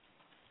 forget it?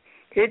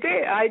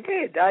 I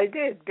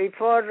did.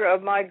 Before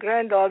my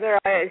granddaughter,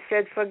 I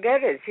said,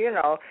 forget it,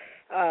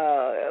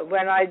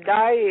 when I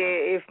die,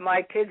 if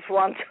my kids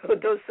want to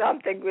do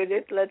something with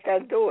it, let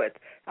them do it.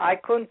 I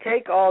couldn't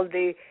take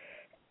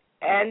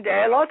and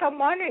a lot of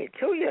money,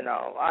 too,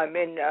 I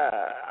mean,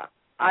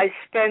 I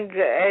spent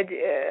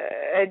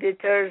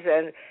editors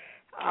and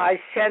I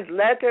sent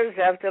letters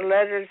after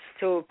letters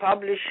to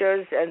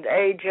publishers and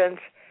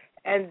agents,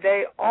 and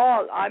they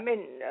all,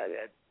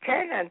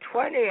 10 and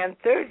 20 and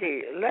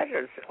 30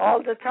 letters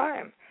all the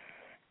time.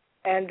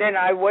 And then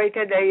I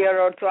waited a year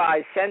or two.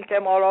 I sent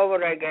them all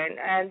over again,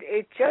 and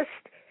it just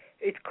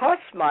it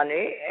costs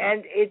money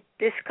and it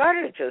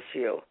discourages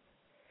you.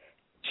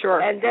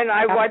 Sure. And then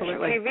I watch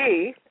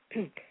Absolutely.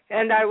 TV,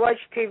 and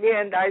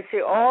I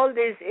see all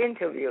these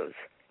interviews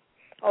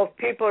of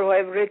people who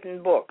have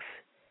written books.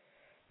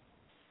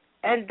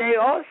 And they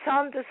all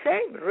sound the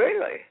same,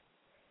 really.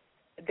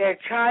 Their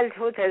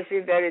childhood has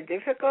been very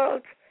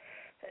difficult.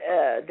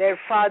 Their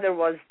father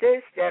was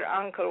this, their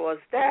uncle was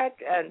that,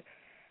 and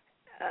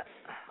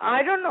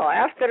I don't know.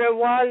 After a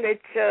while,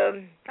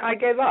 I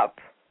gave up.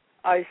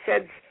 I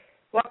said,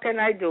 what can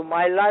I do?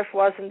 My life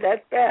wasn't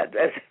that bad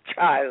as a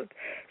child,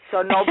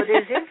 so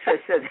nobody's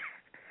interested.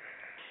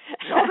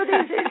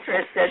 Nobody's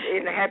interested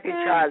in a happy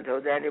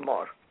childhood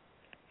anymore.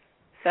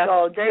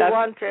 So they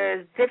want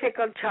a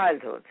difficult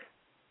childhood.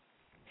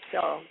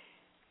 So,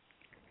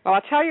 well,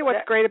 I'll tell you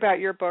what's great about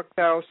your book,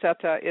 though,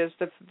 Seta, is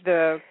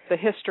the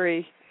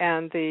history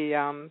and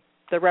the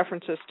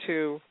references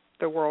to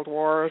the world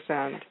wars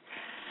and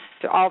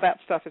to all that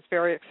stuff. It's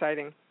very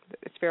exciting.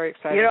 It's very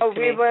exciting. You know,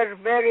 we were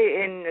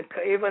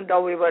even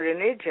though we were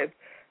in Egypt,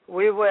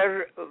 we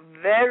were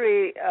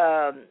very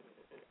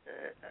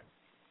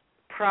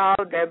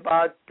proud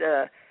about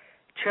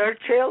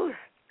Churchill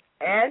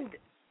and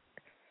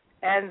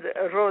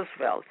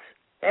Roosevelt.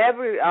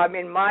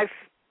 My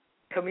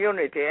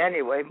community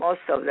anyway,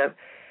 most of them,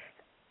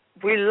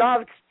 we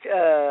loved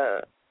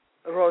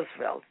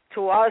Roosevelt.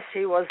 To us,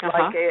 he was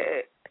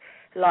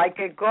like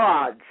a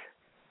god.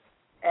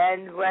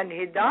 And when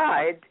he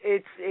died,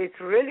 it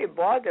really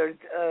bothered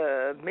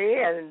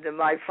me and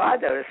my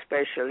father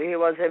especially. He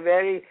was a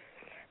very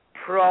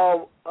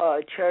pro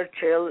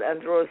Churchill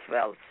and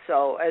Roosevelt,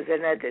 so as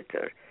an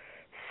editor.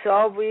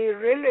 So we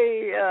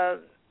really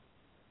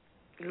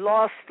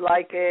lost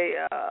like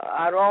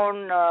our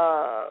own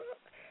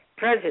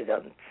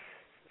president.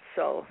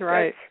 So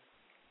right.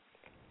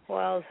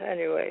 Well,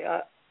 anyway,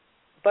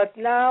 but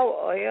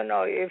now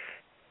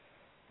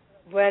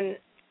when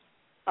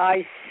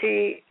I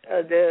see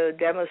the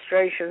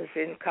demonstrations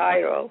in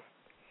Cairo,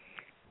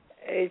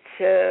 it's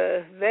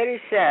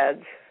very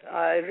sad.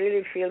 I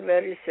really feel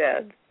very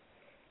sad.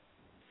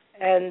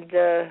 And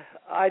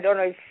I don't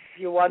know if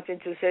you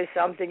wanted to say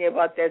something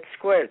about that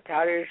square,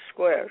 Tahrir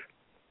Square.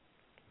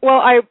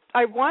 Well,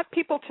 I want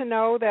people to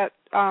know that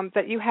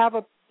that you have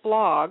a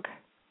blog.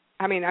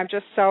 I mean, I'm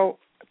just so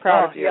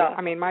proud of you. Yeah.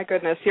 I mean, my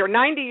goodness, you're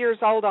 90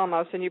 years old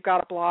almost, and you've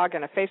got a blog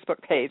and a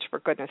Facebook page, for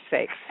goodness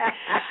sakes.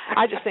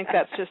 I just think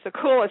that's just the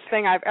coolest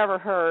thing I've ever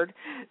heard.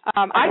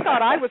 I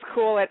thought I was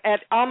cool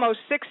at almost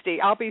 60.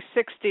 I'll be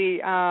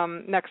 60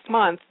 next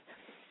month,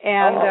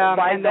 and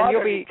and then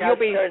you'll be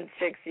turned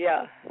 6,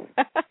 yeah.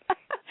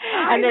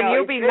 and then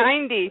you'll be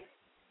 90.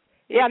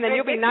 Yeah, and then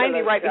you'll be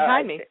 90 right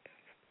behind me.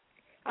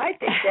 I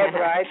think,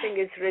 Deborah,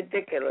 it's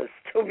ridiculous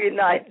to be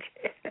 90.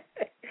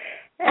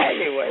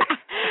 Anyway,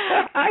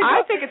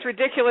 I think it's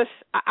ridiculous.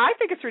 I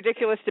think it's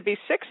ridiculous to be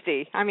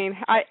 60. I mean,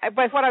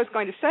 but what I was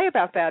going to say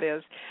about that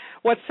is,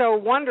 what's so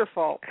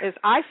wonderful is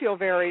I feel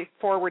very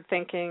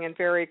forward-thinking and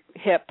very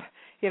hip,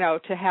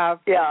 to have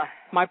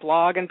my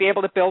blog and be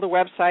able to build a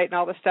website and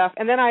all this stuff.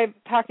 And then I'm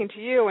talking to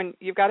you, and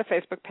you've got a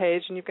Facebook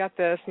page, and you've got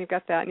this, and you've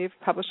got that, and you've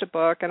published a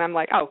book, and I'm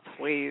like, oh,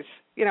 please,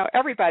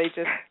 everybody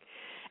just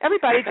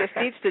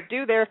needs to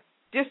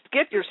just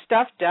get your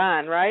stuff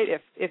done, right?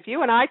 If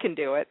you and I can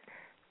do it.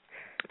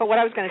 But what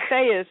I was going to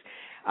say is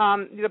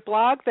the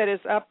blog that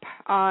is up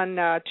on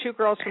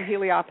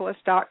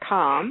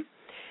twogirlsfromheliopolis.com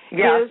is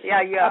about,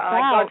 I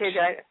got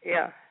it.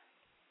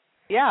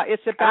 Yeah,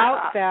 it's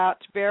about that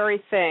very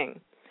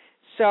thing.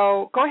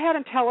 So go ahead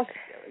and tell us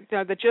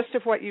the gist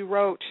of what you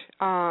wrote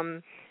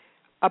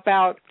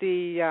about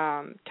the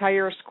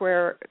Tahrir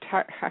Square.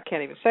 I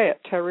can't even say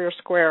it. Tahrir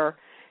Square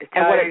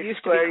and what it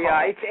used to be called.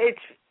 Yeah,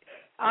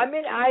 I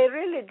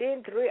really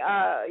didn't.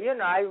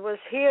 I was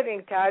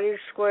hearing Tahrir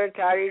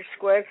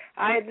Square.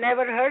 I had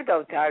never heard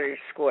of Tahrir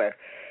Square,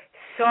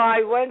 so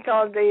I went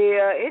on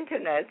the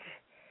internet,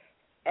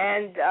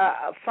 and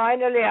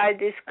finally I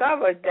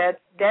discovered that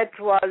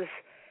was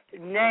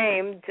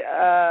named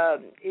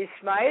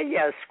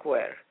Ismailia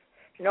Square.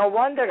 No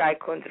wonder I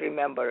couldn't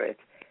remember it.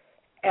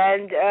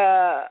 And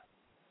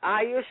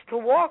I used to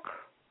walk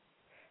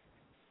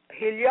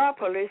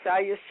Heliopolis. I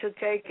used to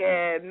take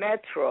a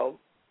metro.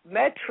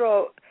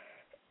 Metro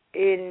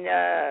in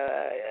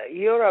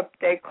Europe,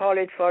 they call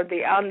it for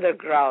the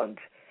underground,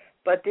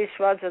 but this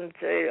wasn't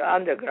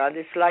underground.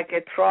 It's like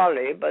a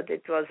trolley, but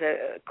it was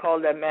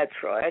called a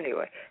metro.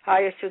 Anyway,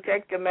 I used to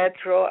take the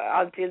metro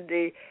until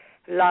the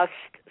last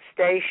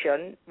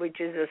station,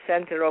 which is the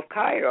center of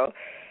Cairo,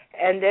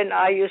 and then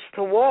I used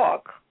to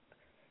walk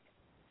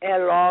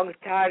along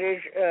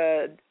Tahrir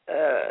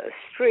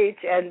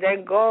Street and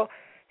then go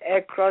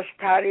across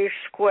Tahrir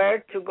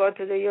Square to go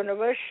to the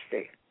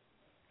university.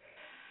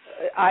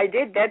 I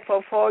did that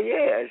for 4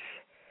 years.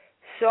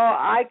 So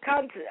I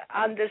can't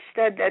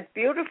understand that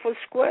beautiful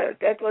square.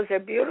 That was a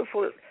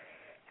beautiful,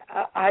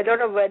 I don't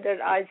know whether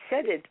I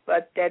said it,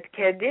 but that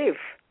Khedive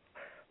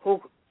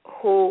who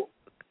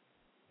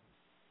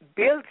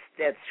built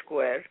that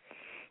square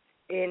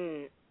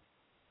in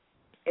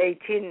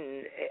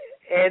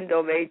end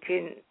of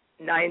 1890,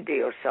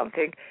 1890 or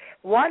something,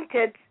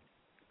 wanted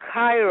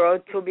Cairo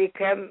to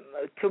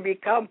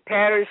become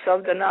Paris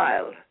of the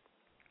Nile.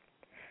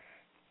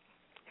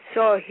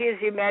 So his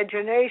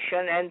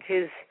imagination and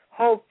his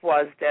hope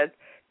was that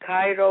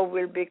Cairo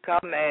will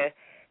become a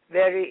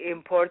very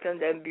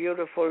important and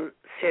beautiful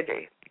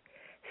city.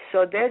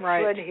 So that's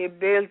when he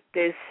built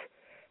this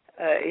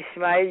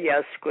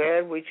Ismailia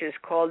Square, which is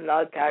called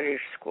now Tahrir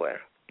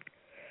Square.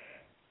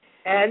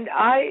 And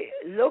I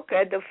look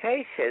at the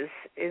faces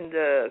in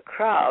the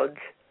crowds,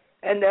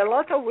 and there are a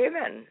lot of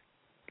women.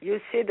 You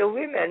see the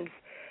women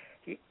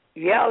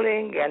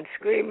yelling and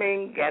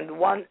screaming, and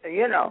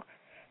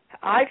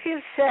I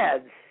feel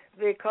sad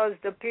because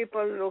the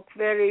people look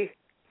very,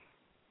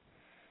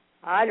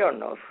 I don't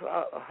know,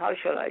 how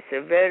shall I say,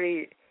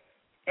 very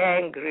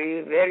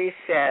angry, very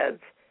sad.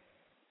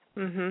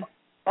 Mm-hmm.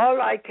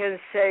 All I can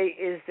say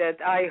is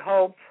that I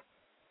hope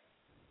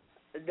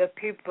the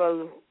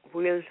people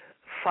will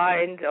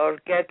find or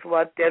get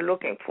what they're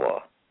looking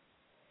for.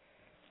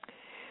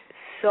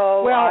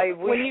 So I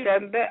wish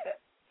them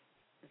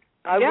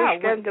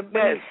the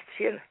best.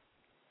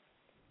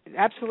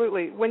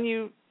 Absolutely. When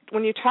you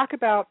talk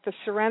about the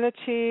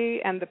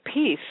serenity and the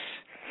peace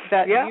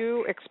that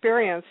you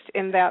experienced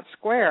in that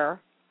square,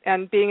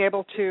 and being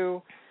able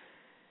to,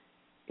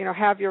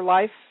 have your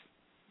life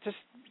just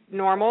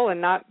normal and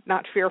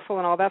not fearful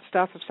and all that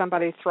stuff of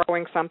somebody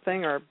throwing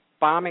something or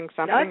bombing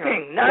something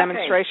nothing.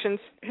 Demonstrations.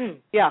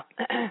 Yeah.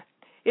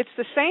 It's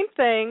the same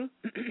thing.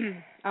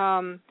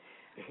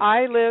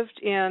 I lived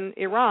in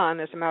Iran,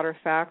 as a matter of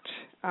fact.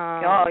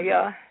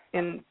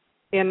 In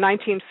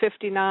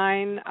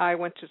 1959, I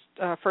went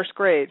to first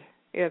grade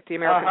at the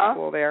American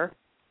school there.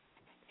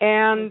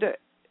 And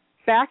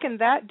back in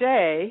that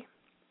day,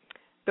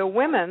 the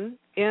women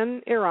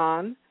in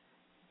Iran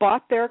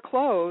bought their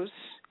clothes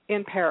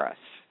in Paris.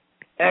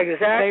 Exactly.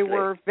 They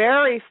were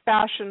very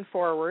fashion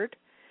forward.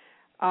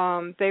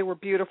 They were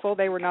beautiful.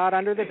 They were not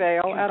under the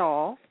veil at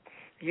all.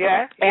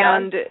 Yeah.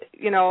 And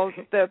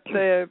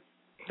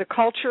the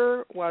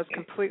culture was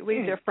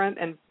completely different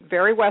and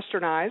very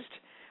westernized,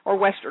 or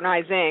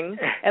westernizing,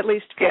 at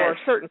least for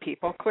certain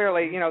people.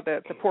 Clearly,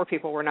 the poor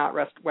people were not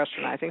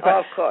westernizing. But,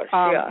 of course.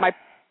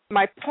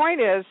 My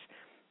point is,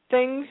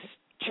 things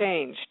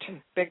changed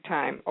big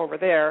time over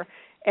there,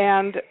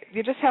 and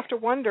you just have to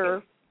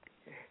wonder,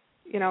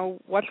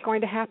 what's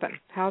going to happen?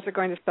 How's it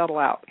going to settle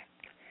out?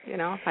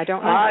 I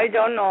don't know. I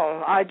don't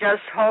know. I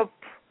just hope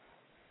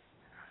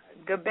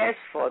the best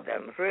for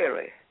them,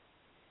 really.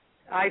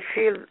 I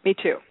feel... Me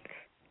too.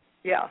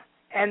 Yeah.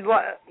 And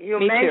what you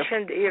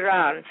mentioned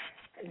Iran.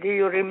 Do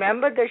you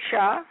remember the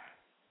Shah?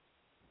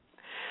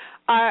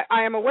 I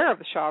am aware of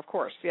the Shah, of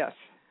course, yes.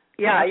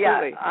 Yeah,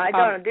 absolutely. I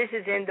don't know. This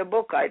is in the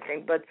book, I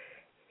think. But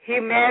he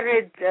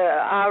married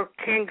our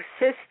king's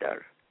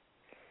sister,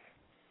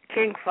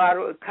 King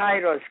Farouk,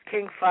 Cairo's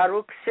King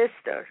Farouk's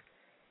sister.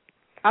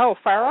 Oh,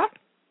 Farah?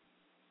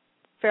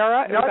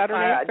 Farah? Is that her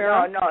name?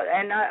 Farah? No.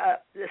 And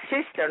the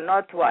sister,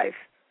 not wife.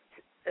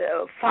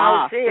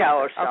 Fauzia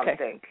or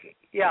something. Okay.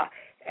 Yeah.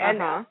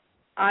 And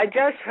I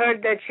just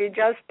heard that she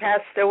just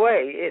passed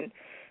away in,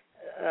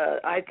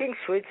 I think,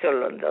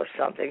 Switzerland or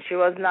something. She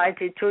was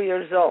 92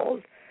 years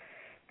old.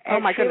 And oh,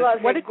 my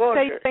goodness.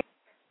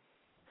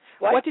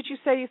 What did you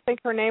say you think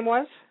her name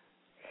was?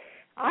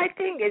 I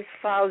think it's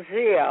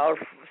Fauzia or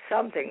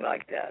something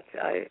like that.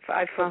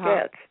 I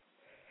forget.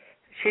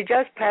 She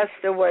just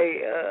passed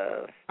away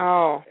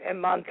a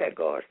month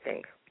ago, I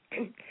think.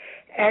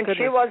 And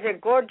she was a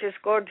gorgeous,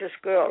 gorgeous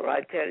girl,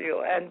 I tell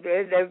you. And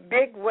the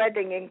big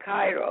wedding in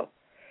Cairo.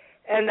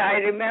 And I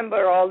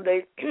remember all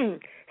the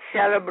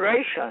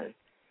celebration,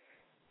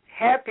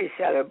 happy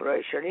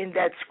celebration in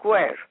that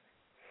square,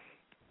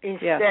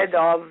 instead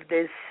of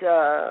this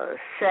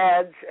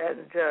sad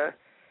and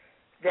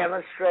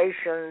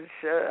demonstrations.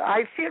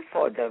 I feel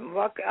for them.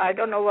 I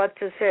don't know what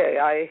to say.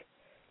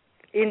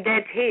 In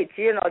that heat,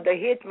 the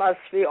heat must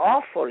be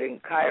awful in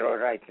Cairo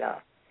right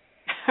now.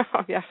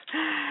 Oh, yes.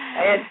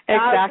 And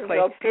thousands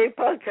of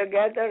people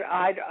together,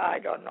 I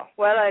don't know.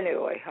 Well,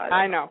 anyway.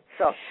 I know.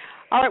 So,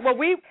 all right. Well,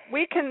 we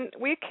can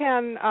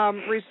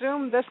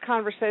resume this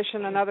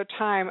conversation another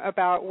time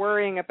about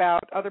worrying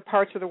about other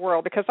parts of the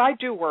world, because I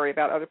do worry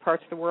about other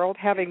parts of the world,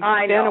 having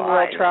been a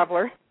world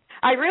traveler.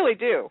 I really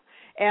do,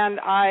 and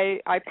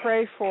I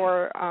pray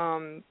for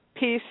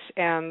peace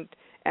and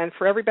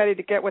for everybody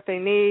to get what they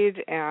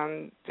need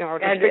and to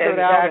figure it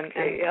out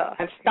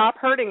and stop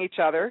hurting each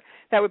other.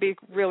 That would be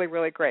really,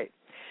 really great.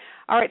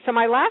 All right. So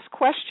my last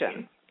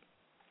question.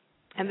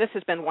 And this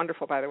has been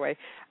wonderful, by the way.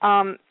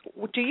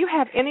 Do you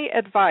have any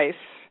advice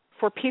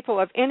for people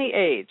of any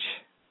age?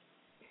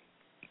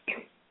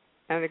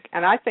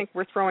 And I think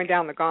we're throwing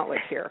down the gauntlet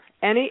here.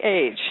 Any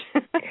age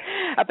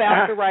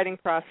about the writing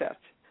process.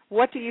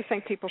 What do you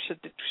think people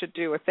should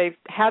do if they've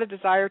had a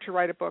desire to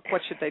write a book?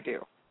 What should they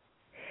do?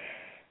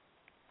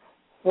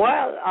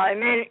 Well, I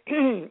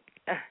mean,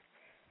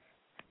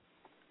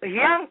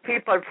 young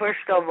people, first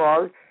of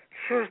all,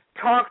 should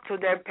talk to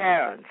their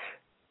parents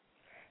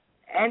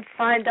and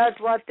find out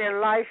what their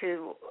life is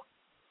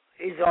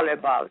all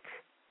about.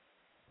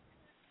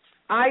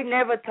 I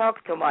never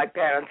talked to my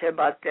parents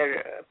about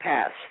their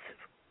past,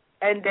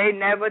 and they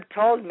never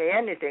told me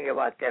anything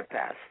about their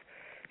past.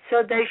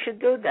 So they should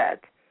do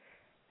that.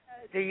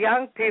 The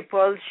young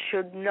people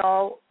should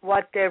know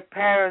what their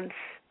parents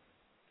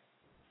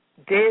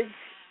did,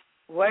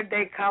 where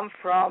they come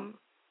from,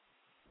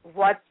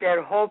 what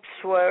their hopes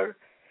were.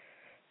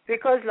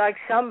 Because like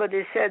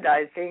somebody said,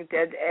 I think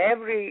that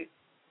every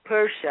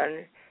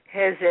person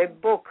has a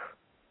book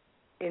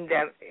in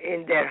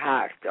their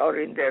heart or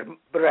in their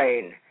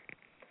brain.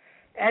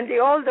 And the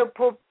older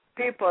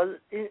people,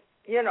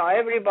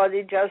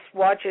 everybody just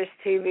watches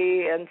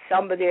TV and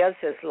somebody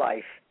else's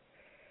life.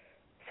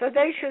 So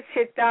they should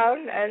sit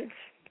down and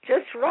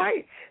just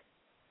write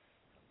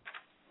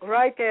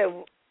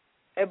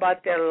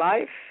about their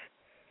life,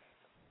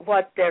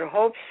 what their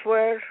hopes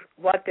were,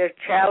 what their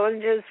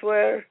challenges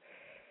were,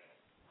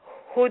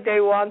 who they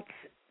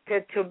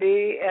wanted to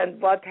be,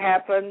 and what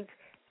happened.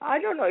 I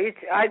don't know.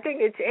 I think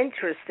it's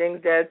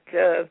interesting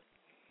that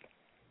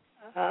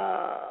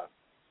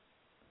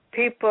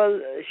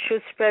people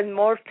should spend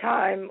more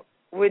time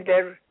with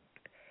their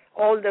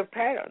older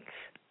parents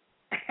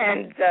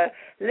and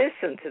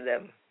listen to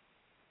them.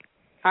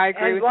 I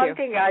agree with you. And one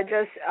thing I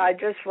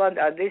just want,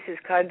 this is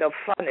kind of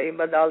funny,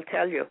 but I'll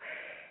tell you.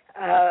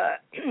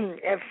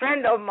 A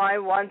friend of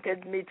mine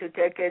wanted me to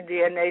take a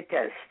DNA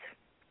test.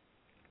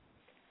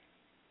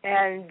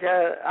 And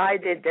I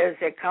did. There's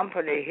a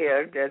company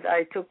here that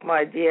I took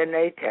my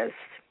DNA test.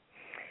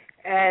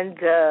 And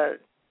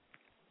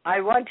I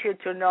want you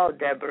to know,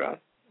 Deborah,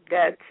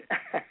 that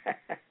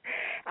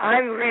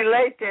I'm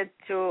related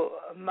to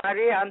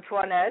Marie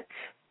Antoinette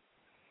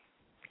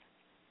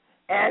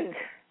and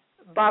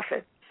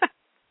Buffett.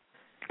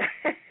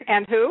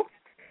 And who?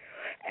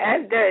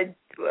 And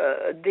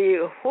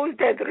who's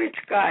that rich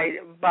guy,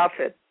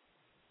 Buffett?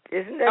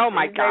 Isn't that? Oh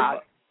my God!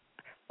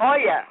 Oh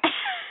yeah.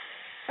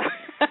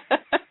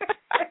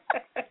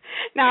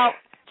 Now,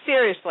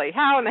 seriously,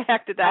 how in the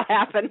heck did that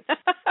happen?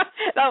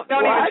 Don't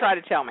even try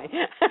to tell me.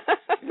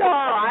 No,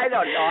 I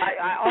don't know.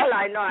 All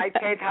I know, I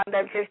paid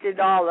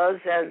 $150,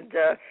 and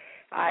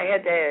I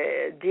had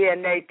a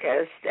DNA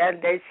test,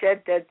 and they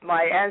said that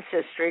my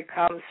ancestry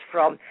comes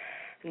from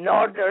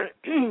northern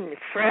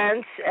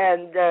France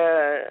and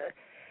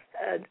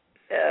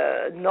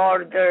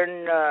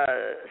northern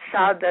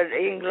southern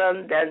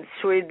England and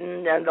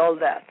Sweden and all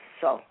that.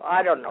 So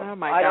I don't know. Oh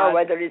my I God. don't know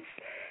whether it's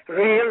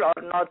real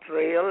or not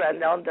real.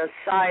 And on the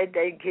side,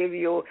 they give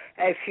you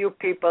a few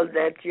people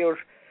that you're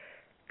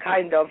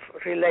kind of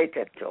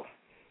related to.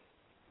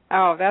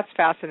 Oh, that's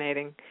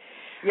fascinating.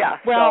 Yeah.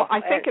 Well, so,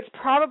 I think it's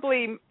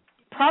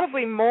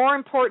probably more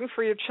important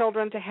for your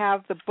children to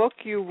have the book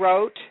you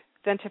wrote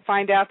than to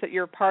find out that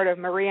you're part of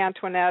Marie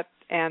Antoinette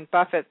and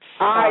Buffett's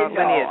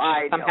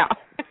lineage somehow.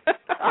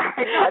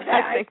 I know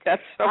that. I think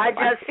that's so I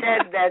funny. just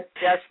said that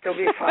just to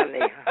be funny.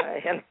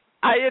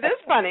 It is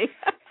funny.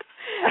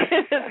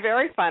 It is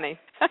very funny.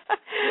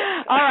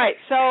 All right,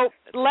 so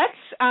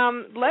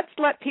let's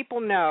let people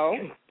know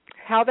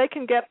how they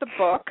can get the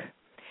book,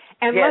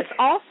 and Yes. let's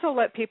also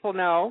let people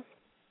know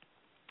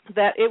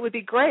that it would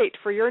be great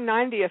for your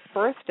 90th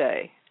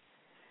birthday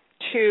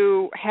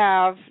to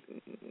have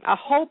a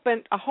whole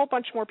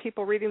bunch more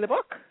people reading the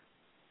book.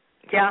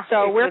 Yeah.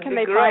 So where can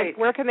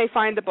they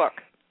find the book?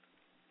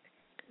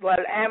 Well,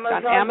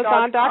 on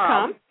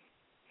Amazon.com.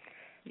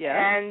 Yes.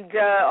 And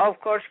of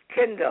course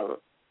Kindle,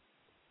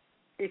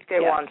 if they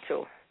want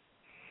to.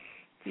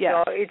 Yes.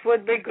 So it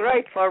would be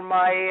great for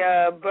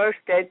my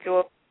birthday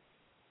to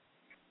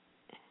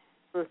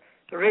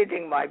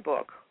reading my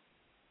book.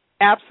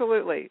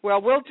 Absolutely.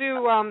 Well, we'll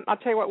do, I'll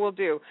tell you what we'll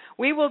do.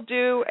 We will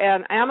do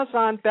an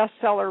Amazon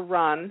bestseller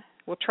run.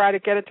 We'll try to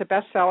get it to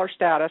bestseller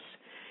status,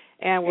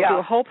 and we'll do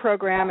a whole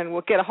program, and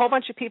we'll get a whole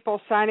bunch of people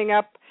signing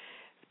up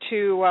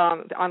to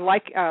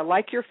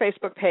like your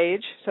Facebook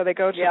page. So they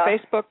go to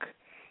Facebook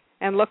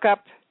and look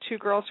up Two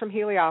Girls from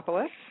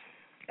Heliopolis.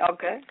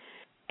 Okay.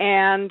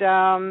 And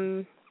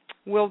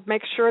we'll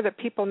make sure that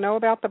people know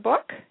about the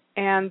book,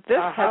 and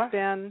this has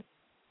been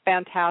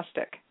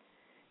fantastic.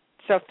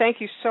 So thank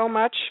you so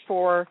much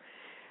for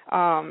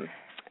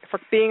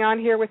being on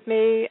here with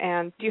me.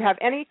 And do you have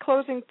any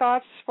closing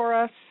thoughts for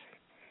us?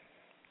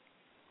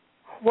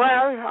 Well,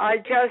 I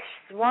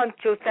just want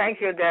to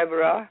thank you,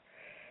 Deborah,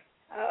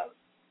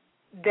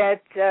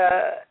 that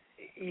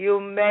you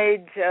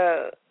made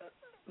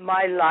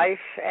my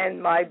life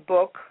and my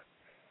book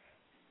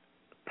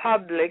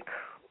public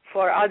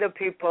for other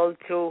people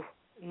to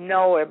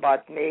know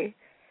about me.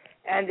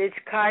 And it's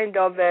kind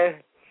of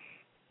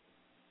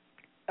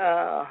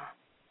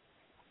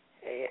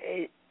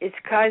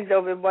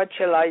what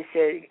shall I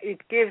say? It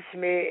gives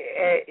me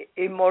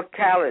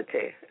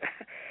immortality,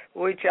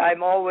 which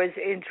I'm always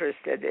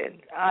interested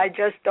in. I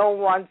just don't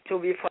want to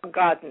be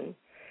forgotten.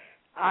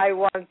 I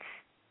want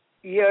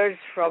years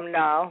from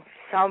now,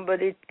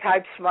 somebody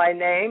types my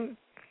name,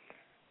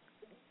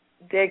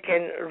 they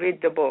can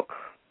read the book,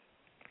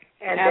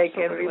 and Absolutely.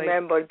 they can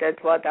remember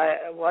that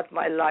what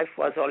my life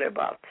was all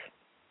about.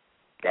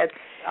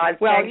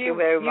 Thank you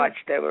very much,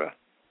 Deborah.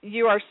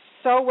 You are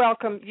so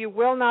welcome. You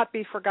will not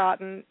be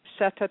forgotten,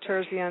 Seta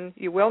Terzian.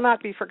 You will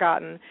not be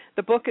forgotten.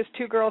 The book is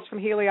Two Girls from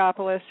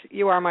Heliopolis.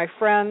 You are my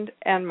friend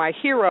and my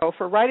hero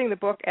for writing the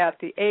book at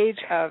the age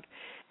of,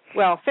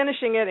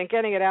 finishing it and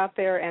getting it out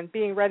there and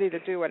being ready to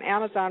do an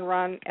Amazon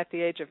run at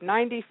the age of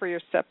 90 for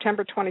your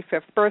September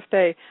 25th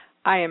birthday.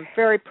 I am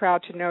very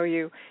proud to know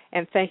you,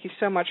 and thank you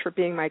so much for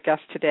being my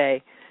guest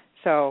today.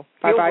 So,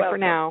 bye-bye for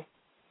now.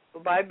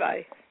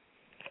 Bye-bye.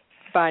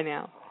 Bye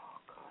now.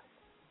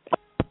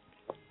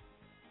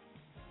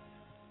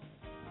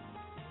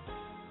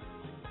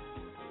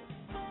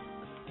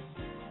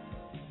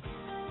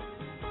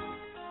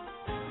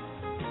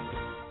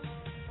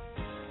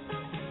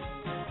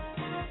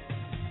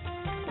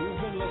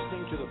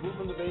 Listening to the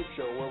Boomer and the Babe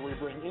Show, where we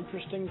bring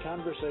interesting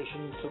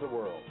conversations to the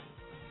world.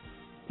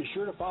 Be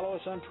sure to follow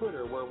us on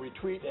Twitter, where we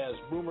tweet as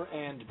Boomer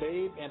and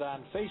Babe, and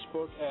on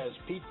Facebook as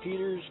Pete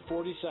Peters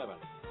 47.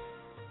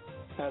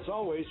 As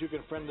always, you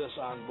can friend us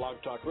on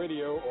Blog Talk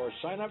Radio or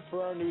sign up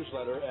for our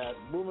newsletter at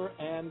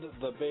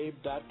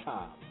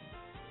boomerandthebabe.com.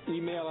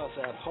 Email us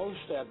at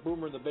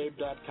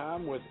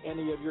host@boomerandthebabe.com with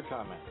any of your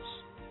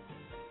comments.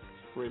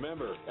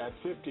 Remember, at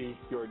 50,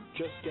 you're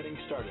just getting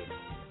started.